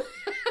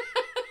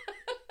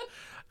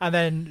 And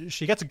then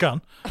she gets a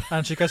gun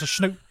and she goes to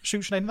shoot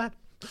Sinead in the head.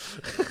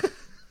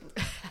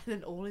 And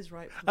then all is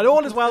right. And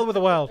all is well with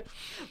the world.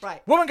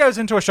 Right. Woman goes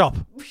into a shop.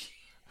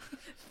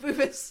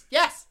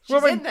 Yes,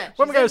 she's in there.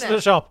 Woman goes to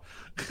the shop.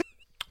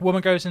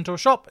 Woman goes into a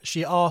shop.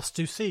 She asks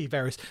to see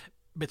various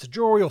bits of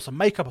jewellery or some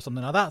makeup or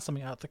something like that,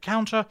 something out the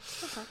counter.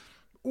 Okay.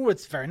 Oh,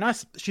 it's very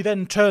nice. She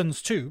then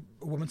turns to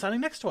a woman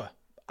standing next to her.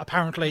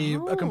 Apparently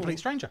a complete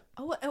stranger.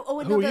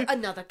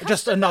 Another customer.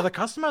 Just another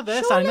customer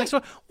there standing next to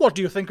her. What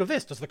do you think of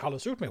this? Does the colour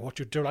suit me? What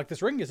do you like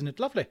this ring? Isn't it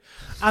lovely?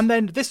 And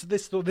then this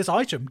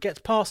item gets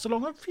passed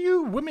along. A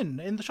few women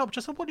in the shop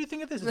just said, what do you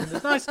think of this? Isn't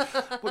this nice?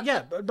 Well,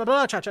 yeah, blah, blah,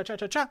 blah, chat.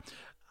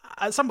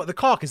 The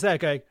clerk is there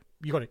going,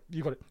 you got it.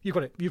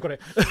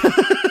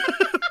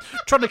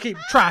 Trying to keep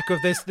track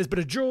of this bit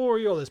of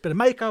jewellery or this bit of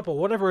makeup or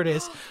whatever it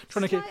is.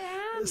 Trying to keep.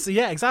 So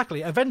yeah,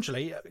 exactly.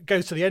 Eventually, it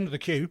goes to the end of the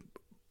queue,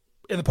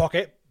 in the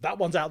pocket. That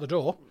one's out the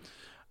door.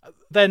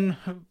 Then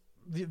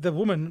the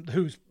woman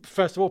who's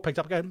first of all picked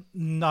up going,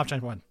 no, I've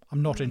changed my mind.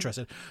 I'm not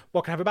interested.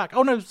 What can I have it back?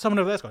 Oh no, someone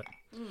over there's got it.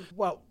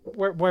 Well,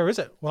 where is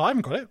it? Well, I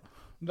haven't got it.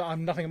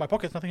 I'm nothing in my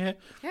pockets, nothing here.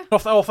 Yeah.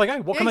 Off they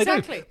go. What can they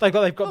do?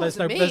 They've got. There's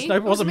no.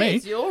 It wasn't me.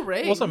 It's your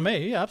ring. It wasn't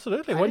me. Yeah,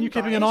 absolutely. Weren't you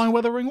keeping an eye on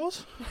where the ring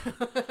was?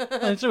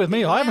 Nothing to do with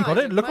me. I haven't got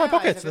it. Look at my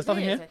pockets. There's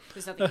nothing here.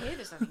 There's nothing here.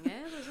 There's nothing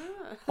there.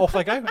 Off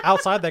they go.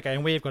 Outside they're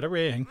going, we've got a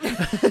ring.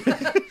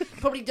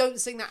 Probably don't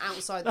sing that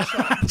outside the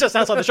shop. Just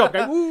outside the shop,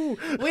 go, ooh.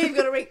 We've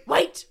got a ring.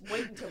 Wait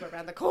until we're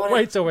around the corner.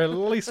 Wait till we're at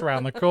least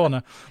around the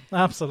corner.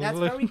 Absolutely.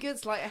 That's very good,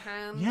 sleight of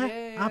hand.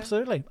 Yeah,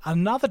 absolutely.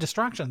 Another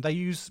distraction.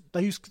 They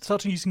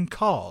started using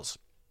cars.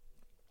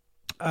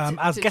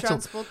 To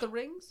transport the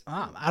rings?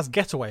 As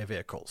getaway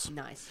vehicles.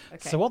 Nice.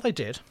 Okay. So what they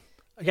did,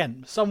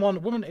 again,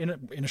 woman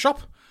in a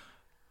shop,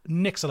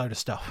 nicks a load of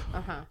stuff,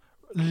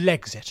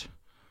 legs it,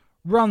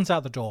 runs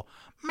out the door,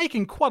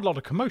 making quite a lot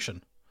of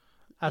commotion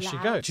as she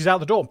goes. She's out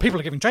the door. People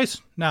are giving chase.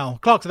 Now,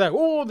 clerks are there.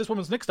 Oh, this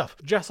woman's nicked stuff.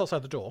 Just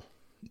outside the door,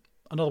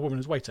 another woman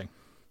is waiting.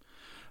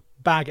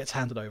 Bag gets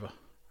handed over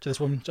to this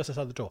woman just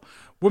outside the door.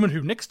 Woman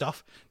who nicked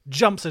stuff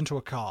jumps into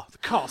a car. The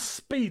car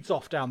speeds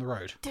off down the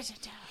road. Chase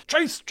the car. She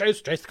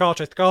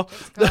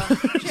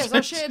has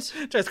our shed.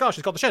 Chase the car,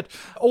 she's got the shed.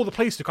 All the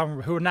police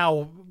who are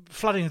now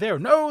flooding there.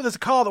 No, there's a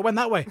car that went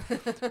that way.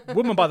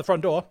 Woman by the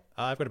front door.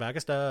 I've got a bag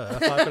of stuff.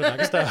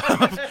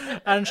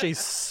 And she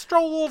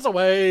strolls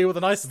away with a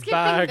nice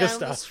bag of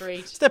stuff.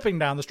 Stepping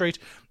down the street.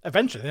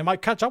 Eventually, they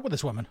might catch up with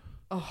this woman.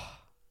 Oh,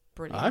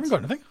 brilliant. I haven't got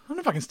anything. I don't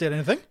know if I can steal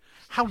anything.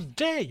 How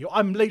dare you?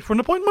 I'm late for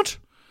an appointment.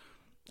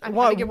 I'm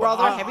having a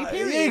rather heavy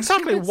period.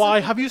 Exactly. Why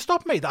have you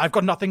stopped me? I've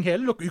got nothing here.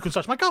 Look, you can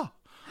search my car.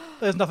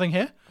 There's nothing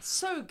here.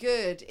 So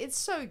good. It's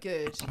so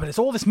good. But it's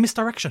all this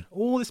misdirection.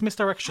 All this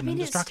misdirection and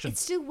distraction. It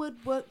still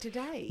would work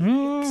today.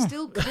 It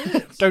still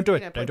could. Don't do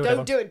it. You know,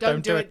 Don't do it.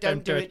 Don't do it.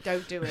 Don't do it.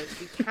 Don't do it.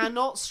 We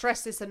cannot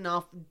stress this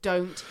enough.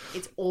 Don't.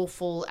 It's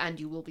awful and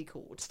you will be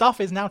caught.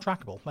 Stuff is now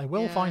trackable. They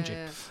will find you.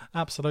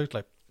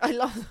 Absolutely. I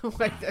love the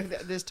way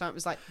this time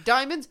it's like,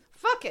 diamonds?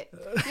 Fuck it.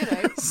 You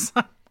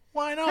know.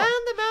 Why not?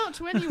 Hand them out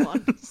to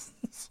anyone.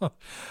 So,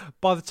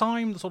 by the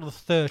time the sort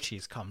of the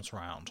 30s comes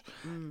round,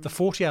 the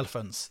 40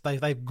 Elephants,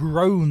 they've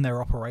grown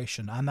their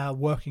operation and they're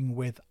working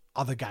with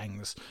other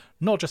gangs,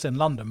 not just in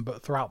London,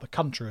 but throughout the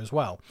country as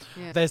well.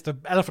 Yeah. There's the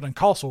Elephant and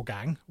Castle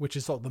gang, which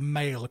is sort of the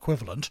male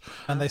equivalent,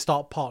 and they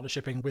start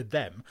partnershiping with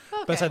them.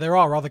 Okay. But so there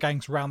are other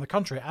gangs around the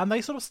country, and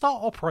they sort of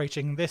start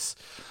operating this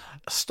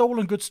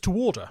stolen goods to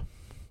order.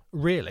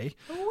 Really.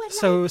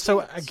 So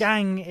a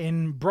gang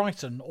in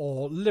Brighton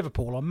or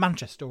Liverpool or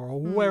Manchester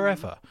or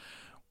wherever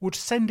would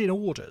send in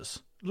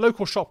orders,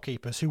 local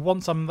shopkeepers who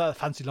want some of that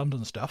fancy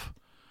London stuff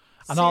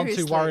and aren't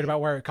too worried about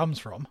where it comes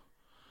from,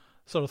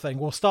 sort of thing,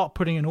 will start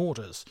putting in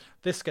orders.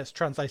 This gets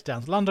translated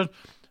down to London.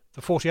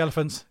 The 40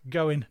 Elephants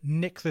go in,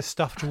 nick this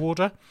stuff to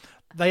order.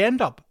 They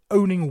end up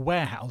owning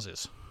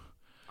warehouses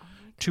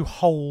to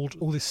hold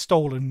all these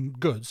stolen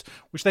goods,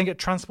 which then get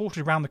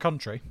transported around the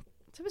country.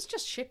 So it's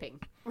just shipping,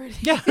 really.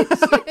 Yeah,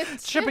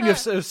 shipping of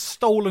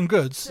stolen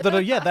goods that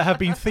have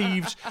been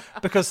thieved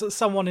because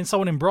someone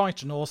in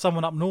Brighton or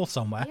someone up north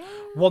somewhere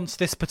wants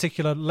this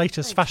particular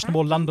latest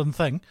fashionable London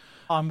thing.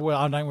 I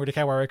don't really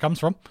care where it comes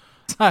from.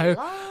 So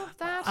love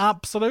that.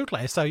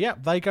 Absolutely. So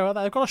they go out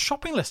there. They've got a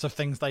shopping list of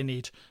things they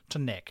need to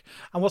nick.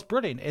 And what's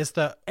brilliant is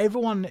that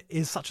everyone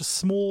is such a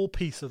small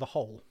piece of the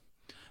whole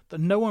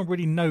that no one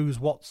really knows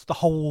what the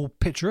whole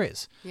picture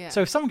is. Yeah.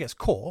 So if someone gets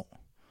caught.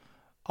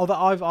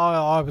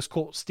 I was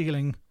caught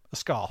stealing a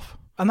scarf.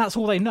 And that's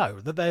all they know,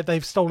 that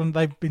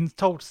they've been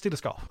told to steal a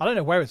scarf. I don't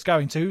know where it's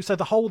going to, so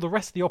the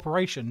rest of the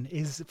operation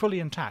is fully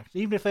intact.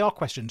 Even if they are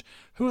questioned,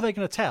 who are they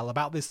going to tell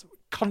about this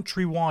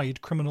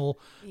countrywide criminal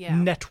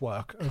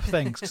network of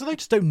things? Because they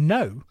just don't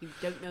know. You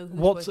don't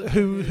know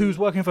who's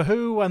working for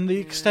who and the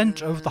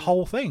extent of the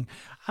whole thing.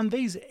 And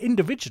these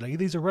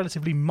are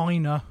relatively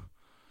minor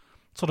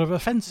sort of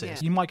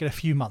offences. Yeah. You might get a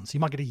few months, you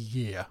might get a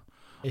year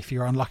if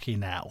you're unlucky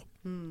now.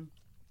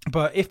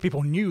 But if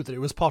people knew that it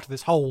was part of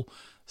this whole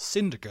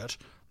syndicate,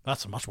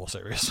 that's much more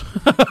serious.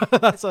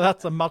 that's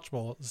a much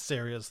more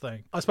serious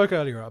thing. I spoke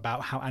earlier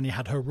about how Annie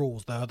had her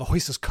rules, the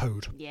Hoisters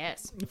Code.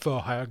 Yes. For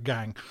her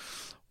gang.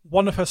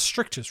 One of her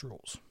strictest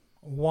rules,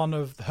 one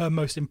of her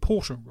most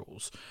important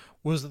rules,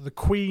 was that the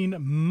Queen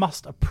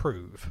must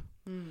approve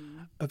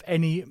of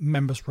any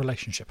member's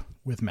relationship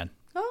with men.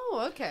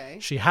 Oh, okay.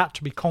 She had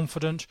to be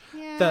confident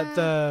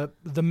that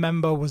the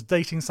member was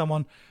dating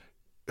someone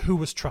who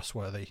was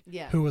trustworthy,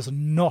 who was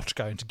not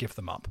going to give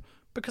them up,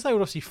 because they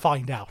would obviously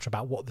find out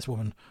about what this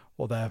woman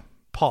or their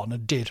partner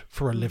did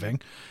for a living.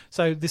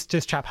 So this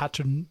chap had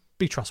to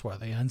be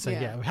trustworthy and say,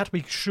 we had to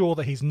be sure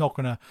that he's not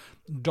going to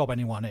dob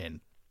anyone in.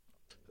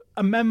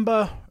 A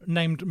member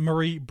named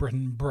Marie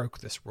Britton broke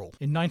this rule.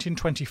 In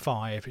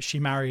 1925, she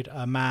married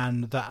a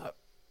man that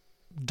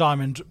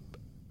Diamond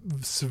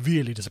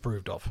severely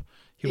disapproved of.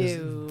 He was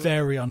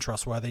very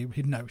untrustworthy.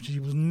 He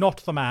was not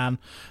the man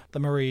that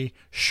Marie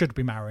should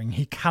be marrying.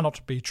 He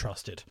cannot be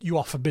trusted. You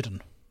are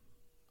forbidden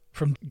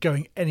from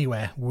going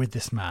anywhere with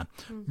this man.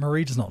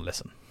 Marie does not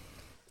listen.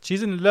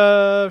 She's in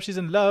love. She's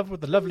in love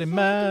with the lovely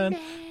man.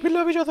 We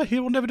love each other. He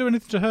will never do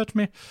anything to hurt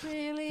me.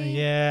 Really?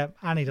 Yeah,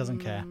 Annie doesn't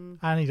care.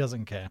 Annie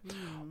doesn't care.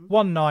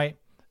 One night,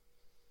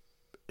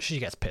 she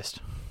gets pissed.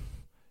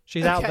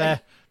 She's out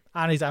there.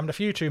 Annie's having a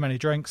few too many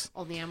drinks.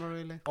 On the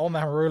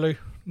Amarulu.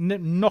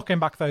 Knocking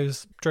back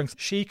those drinks.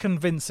 She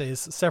convinces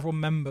several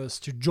members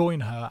to join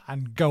her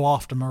and go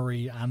after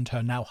Marie and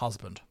her now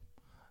husband.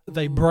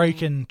 They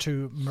break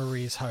into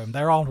Marie's home.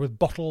 They're armed with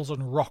bottles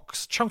and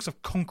rocks, chunks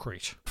of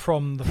concrete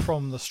from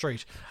the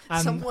street.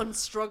 And someone's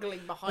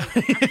struggling behind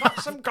them.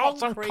 I've got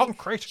some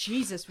concrete.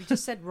 Jesus, we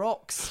just said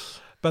rocks.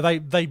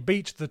 But they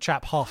beat the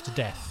chap half to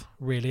death,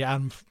 really,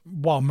 and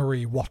while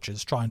Marie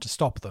watches, trying to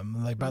stop them.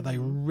 They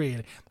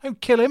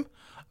don't kill him,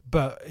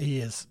 but he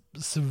is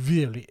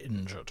severely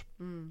injured.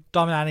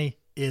 Diamond Annie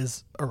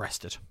is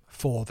arrested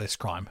for this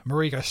crime.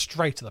 Marie goes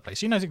straight to the police.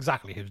 She knows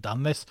exactly who's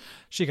done this.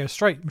 She goes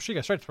straight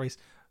to the police.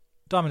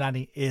 Diamond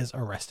Annie is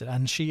arrested,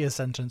 and she is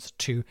sentenced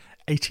to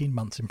 18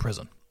 months in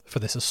prison for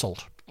this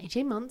assault.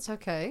 18 months,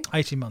 okay.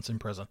 18 months in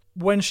prison.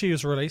 When she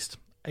is released,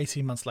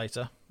 18 months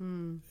later,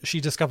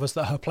 she discovers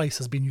that her place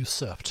has been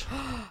usurped.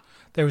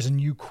 There is a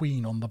new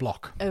queen on the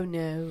block. Oh,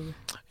 no.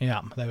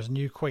 Yeah, there is a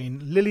new queen.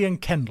 Lillian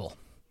Kendall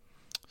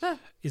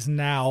is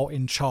now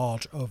in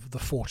charge of the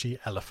 40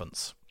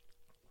 Elephants.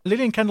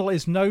 Lillian Kendall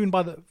is known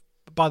by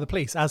the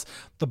police as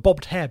the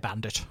bobbed hair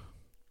bandit.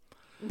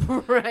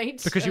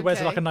 Right. Because she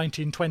wears like a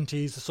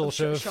 1920s sort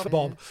of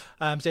bob.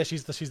 So yeah,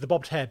 she's the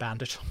bobbed hair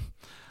bandit.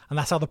 and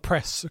that's how the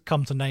press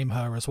come to name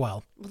her as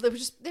well. Well,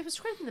 they were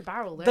scraping the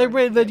barrel. They're not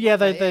very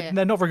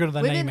good at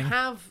their Women naming.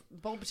 have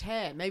bobbed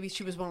hair. Maybe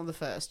she was one of the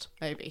first.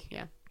 Maybe,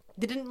 yeah.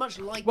 They didn't much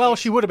like Well, it.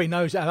 she would have been.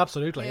 No,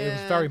 absolutely. It was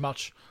Yeah. very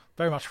much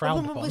A frowned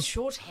woman upon. with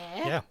short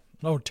hair? Yeah.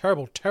 No,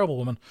 terrible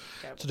woman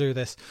to do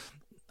this.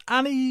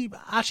 Annie,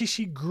 actually,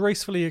 she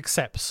gracefully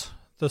accepts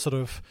the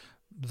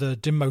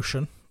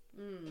demotion.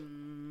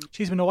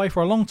 She's been away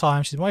for a long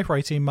time. She's been away for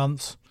 18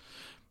 months.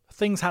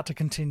 Things had to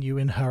continue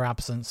in her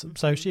absence.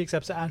 So she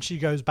accepts it, and she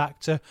goes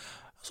back to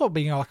sort of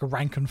being like a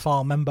rank and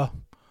file member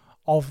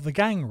of the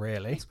gang,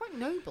 really. It's quite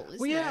noble, isn't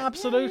Well, it? yeah,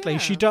 absolutely.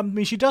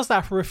 Yeah. She does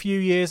that for a few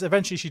years.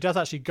 Eventually, she does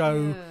actually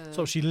go.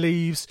 So she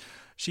leaves.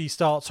 She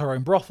starts her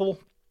own brothel.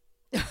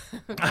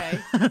 Okay.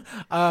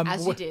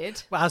 As you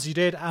did. Well, as you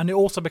did, and it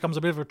also becomes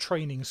a bit of a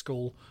training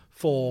school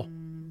for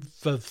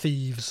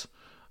thieves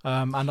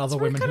and other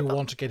women who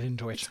want to get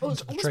into it. It's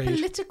into the almost trade.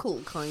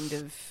 political kind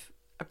of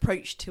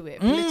approach to it.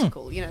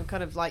 Political,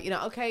 kind of like,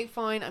 okay,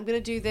 fine, I'm going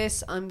to do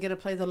this. I'm going to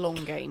play the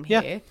long game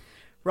here. Yeah.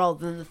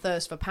 Rather than the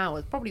thirst for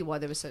power. Probably why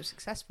they were so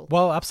successful.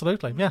 Well,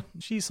 absolutely, yeah.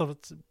 She sort of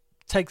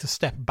takes a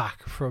step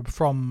back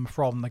from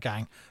the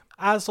gang.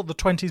 As sort of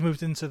the 20s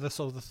moved into the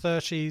sort of the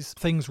 30s,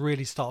 things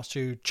really start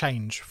to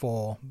change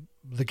for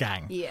the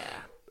gang. Yeah.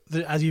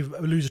 As you've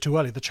alluded to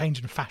earlier, the change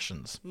in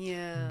fashions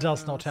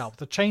does not help.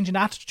 The change in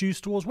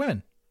attitudes towards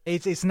women.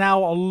 It's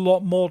now a lot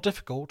more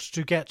difficult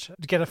to get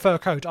a fur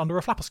coat under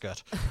a flapper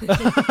skirt.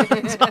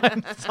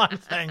 type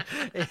thing.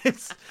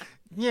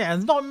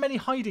 There's not many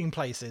hiding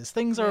places.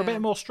 Things are a bit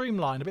more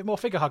streamlined, a bit more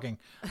figure hugging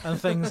and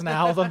things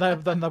now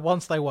than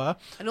once they were.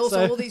 And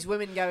also all these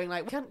women going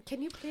like,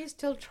 can you please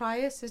still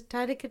try us as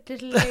delicate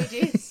little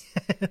ladies?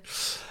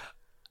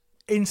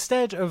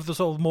 Instead of the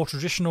sort of more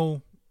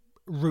traditional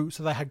routes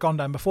that they had gone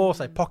down before,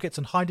 say pockets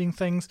and hiding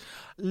things,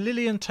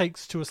 Lillian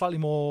takes to a slightly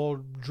more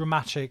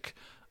dramatic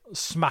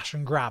smash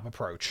and grab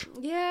approach.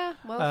 Yeah,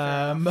 well,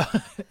 fair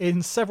enough.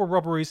 In several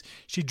robberies,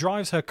 she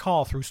drives her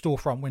car through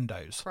storefront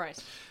windows, Right.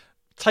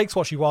 takes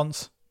what she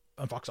wants,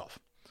 and fucks off.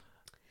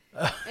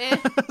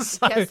 Gets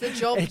the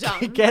job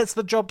done. It gets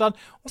the job done.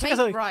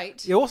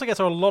 Right. It also gets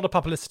her a lot of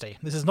publicity.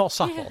 This is not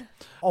subtle. Yeah.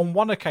 On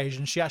one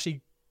occasion, she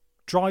actually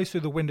drives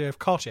through the window of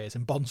Cartier's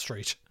in Bond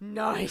Street.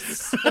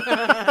 Nice.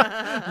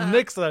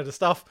 Nicks a load of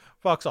stuff,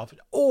 fucks off.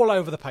 All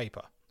over the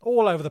paper.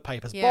 All over the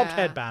papers. Yeah. Bobbed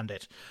head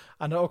bandit.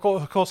 And of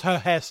course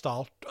her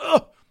hairstyle.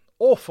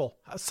 Awful.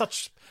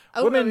 Such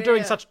women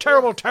doing such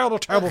terrible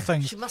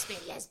things. She must be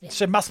a lesbian.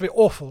 She must be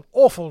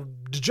awful,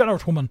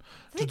 degenerate woman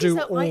to do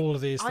all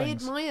of these I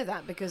things. admire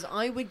that because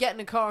I would get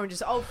in a car and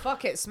just,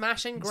 fuck it,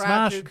 smash and grab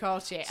Smash, through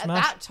Cartier. At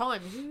smash. that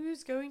time,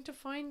 who's going to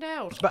find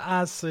out? But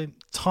as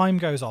time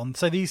goes on,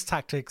 so these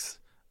tactics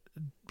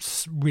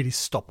really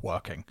stop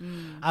working.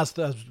 As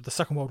the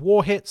Second World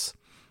War hits,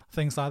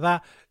 things like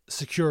that,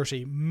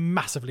 security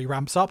massively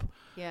ramps up.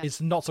 Yeah. It's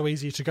not so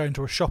easy to go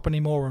into a shop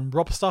anymore and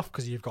rob stuff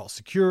because you've got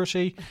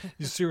security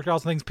guards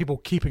and things, people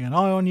keeping an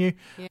eye on you.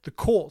 Yeah. The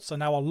courts are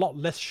now a lot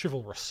less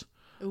chivalrous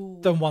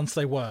than once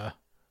they were,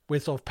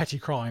 with sort of petty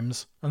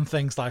crimes and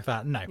things like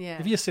that. No,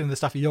 if you're stealing this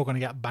stuff, you're going to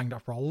get banged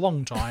up for a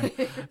long time.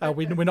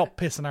 We're not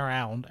pissing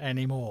around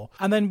anymore.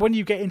 And then when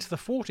you get into the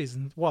 40s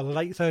and the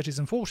late 30s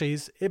and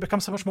 40s, it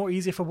becomes so much more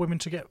easier for women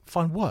to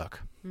find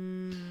work.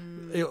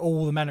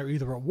 All the men are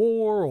either at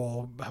war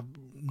or have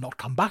not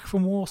come back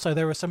from war, so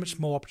there are so much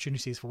more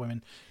opportunities for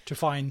women to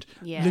find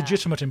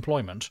legitimate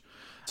employment,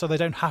 so they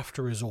don't have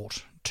to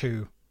resort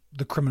to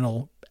the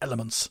criminal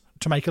elements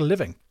to make a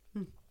living.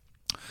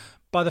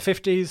 By the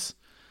 50s,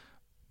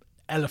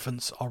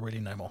 elephants are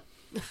really no more.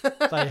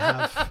 They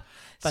have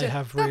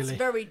really. That's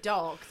very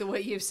dark, the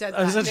way you've said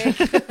that,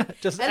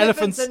 Nick. Just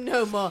elephants are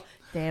no more.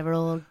 They're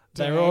all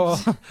dead.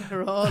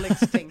 They're all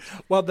extinct.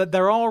 Well,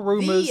 there are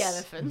rumours.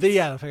 The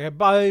elephant.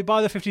 By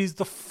the 50s,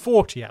 the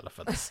 40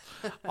 elephants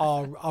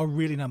are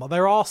really no more.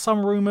 There are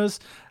some rumours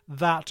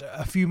that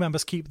a few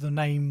members keep the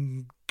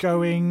name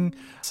going.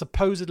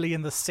 Supposedly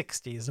in the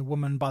 60s, a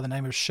woman by the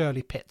name of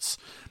Shirley Pitts,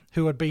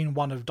 who had been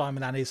one of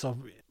Diamond Annie's sort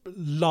of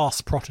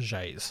last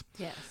protégés,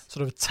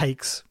 sort of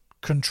takes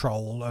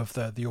control of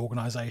the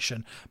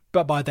organisation.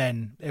 But by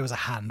then, it was a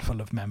handful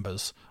of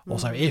members, or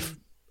so, if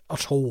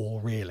at all,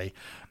 really.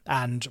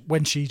 And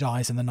when she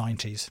dies in the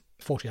 90s,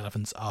 40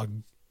 elephants are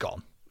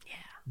gone.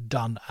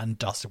 Done and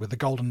dusted, with the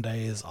golden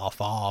days are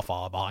far,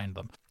 far behind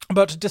them.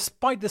 But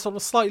despite this sort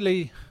of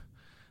slightly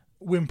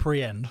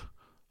whimpery end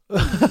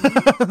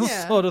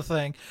sort of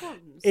thing,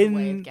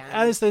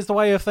 as there's the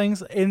way of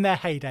things, in their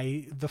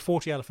heyday, the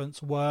 40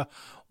 elephants were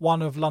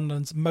one of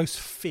London's most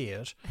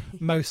feared,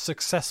 most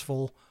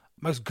successful,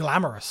 most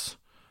glamorous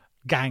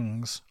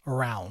gangs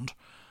around.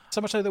 So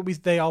much so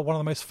that they are one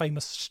of the most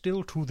famous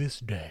still to this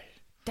day.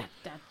 Da,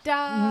 da,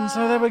 da.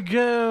 So there we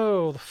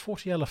go, the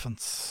 40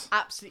 elephants.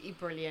 Absolutely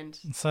brilliant.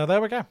 So there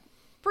we go.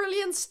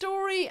 Brilliant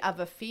story of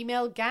a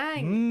female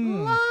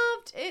gang.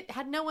 Loved it.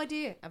 Had no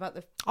idea about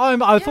the...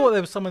 I thought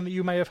there was someone that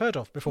you may have heard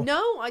of before.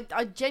 No,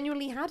 I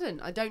genuinely hadn't.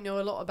 I don't know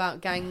a lot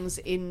about gangs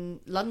in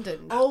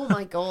London. Oh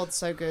my God,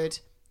 so good.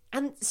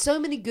 And so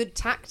many good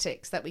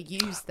tactics that were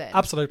used then.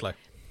 Absolutely.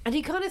 And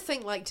you kind of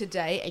think like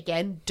today,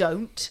 again,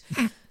 don't,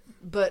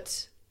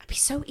 but it'd be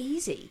so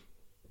easy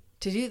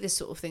to do this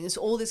sort of thing. There's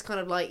all this kind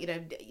of like,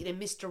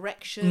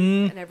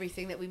 misdirection and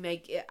everything that we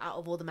make out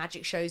of all the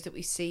magic shows that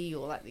we see,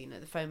 or like,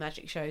 the faux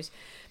magic shows.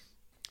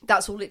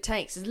 That's all it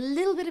takes. There's a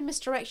little bit of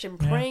misdirection,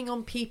 preying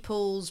on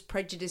people's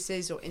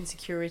prejudices or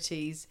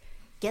insecurities.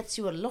 Gets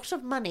you a lot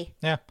of money.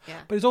 Yeah.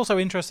 But it's also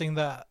interesting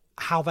that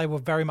how they were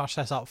very much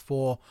set up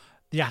for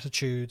the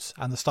attitudes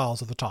and the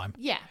styles of the time.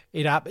 Yeah.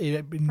 It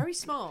Very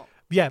smart.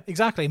 Yeah,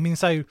 exactly. I mean,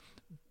 so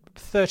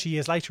 30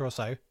 years later or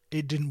so,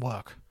 it didn't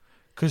work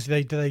because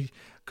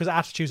because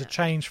attitudes had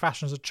changed,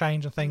 fashions had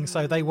changed, and things.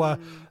 So they were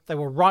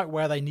right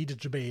where they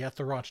needed to be at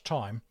the right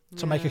time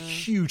to make a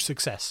huge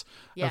success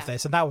of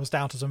this, and that was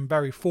down to some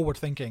very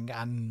forward-thinking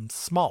and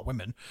smart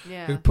women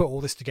who put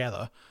all this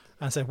together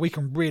and said, we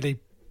can really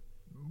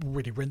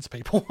rinse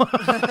people. Well,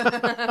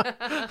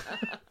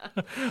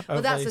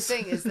 that's the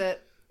thing, is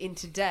that in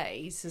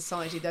today's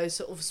society, those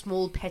sort of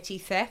small petty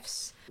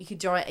thefts, you could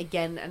try it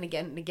again and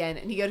again and again,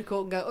 and you go to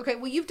court and go, okay,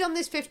 well, you've done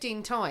this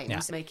 15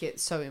 times. Make it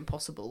so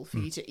impossible for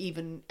you to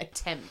even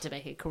attempt to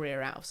make a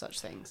career out of such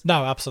things.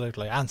 No,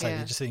 absolutely. And so you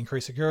just see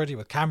increased security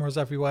with cameras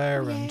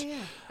everywhere, and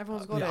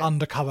Everyone's got it.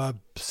 Undercover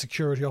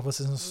security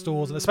officers in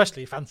stores, and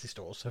especially fancy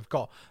stores have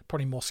got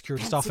probably more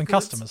security staff than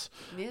customers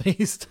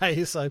these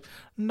days. So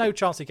no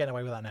chance of getting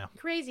away with that now.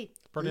 Crazy.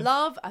 Brilliant.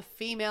 Love a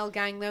female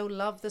gang, though.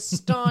 Love the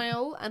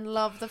style and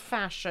love the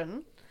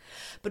fashion.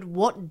 But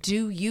what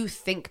do you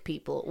think,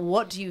 people?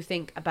 What do you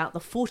think about the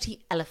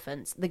 40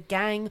 Elephants, the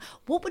gang?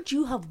 What would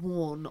you have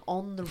worn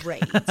on the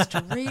raids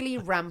to really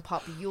ramp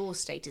up your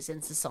status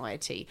in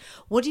society?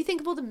 What do you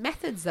think of all the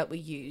methods that were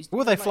used?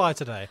 Will they fly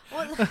today?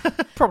 Well,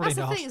 Probably that's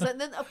not. The thing, is that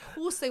then, of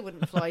course they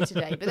wouldn't fly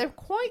today, but they're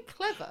quite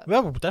clever.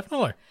 Well,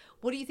 definitely.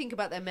 What do you think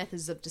about their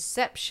methods of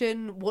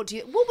deception? What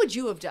would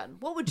you have done?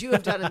 What would you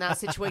have done in that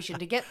situation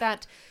to get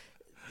that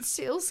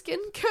sealskin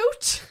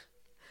coat?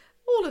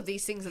 All of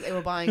these things that they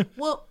were buying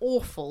were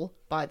awful,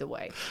 by the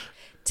way.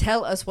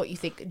 Tell us what you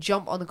think.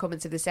 Jump on the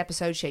comments of this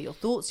episode. Share your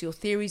thoughts, your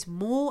theories,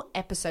 more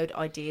episode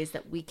ideas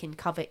that we can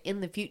cover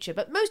in the future.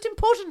 But most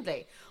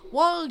importantly,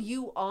 while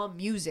you are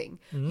musing,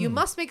 you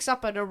must mix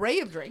up an array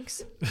of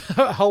drinks.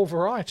 A whole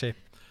variety.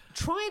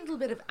 Try a little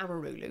bit of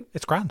Amarulu.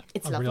 It's grand.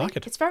 It's I lovely. really like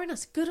it. It's very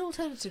nice. Good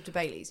alternative to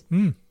Bailey's.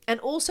 And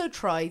also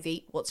try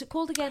the, what's it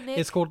called again, Nick?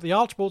 It's called the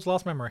Archibald's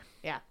Last Memory.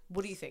 Yeah.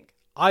 What do you think?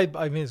 I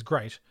mean, it's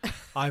great.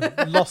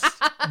 I've lost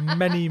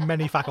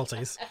many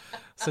faculties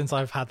since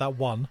I've had that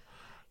one.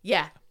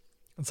 Yeah.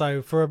 And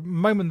so for a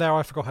moment there,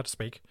 I forgot how to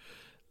speak.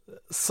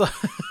 So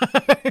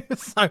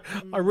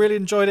I really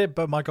enjoyed it,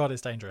 but my God,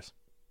 it's dangerous.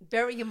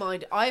 Bearing in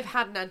mind, I've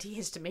had an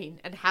antihistamine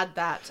and had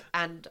that,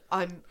 and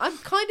I'm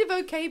kind of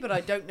okay, but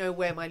I don't know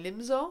where my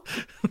limbs are.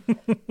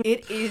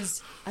 It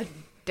is a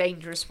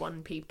dangerous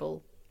one,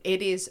 people.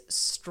 It is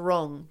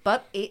strong,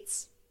 but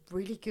it's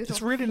really good.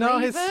 It's really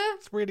nice.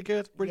 It's really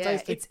good. Really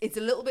tasty. It's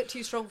a little bit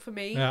too strong for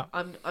me. Yeah.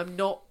 I'm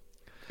not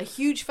a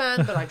huge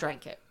fan, but I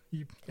drank it.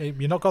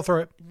 You're not got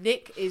through it.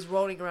 Nick is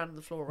rolling around on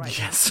the floor right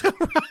now. Yes,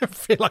 I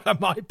feel like I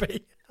might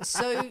be.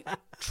 So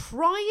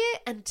try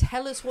it and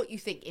tell us what you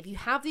think. If you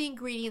have the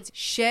ingredients,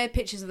 share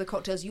pictures of the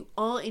cocktails you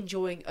are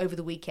enjoying over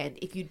the weekend.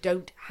 If you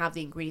don't have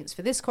the ingredients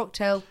for this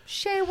cocktail,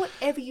 share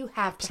whatever you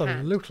have to hand.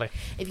 Absolutely.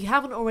 If you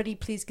haven't already,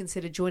 please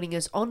consider joining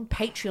us on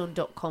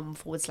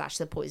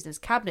patreon.com/The Poisonous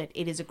Cabinet.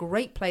 It is a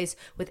great place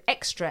with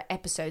extra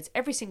episodes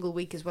every single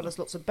week, as well as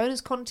lots of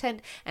bonus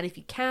content. And if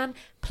you can,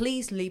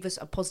 please leave us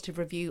a positive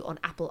review on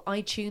Apple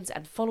iTunes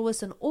and follow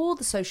us on all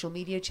the social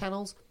media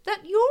channels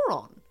that you're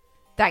on.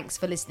 Thanks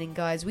for listening,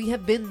 guys. We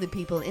have been the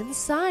people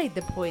inside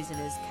the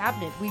Poisoner's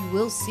Cabinet. We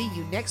will see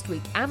you next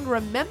week. And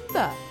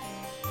remember,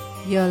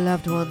 your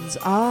loved ones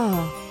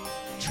are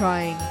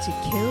trying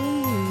to kill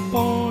you.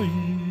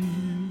 Bye.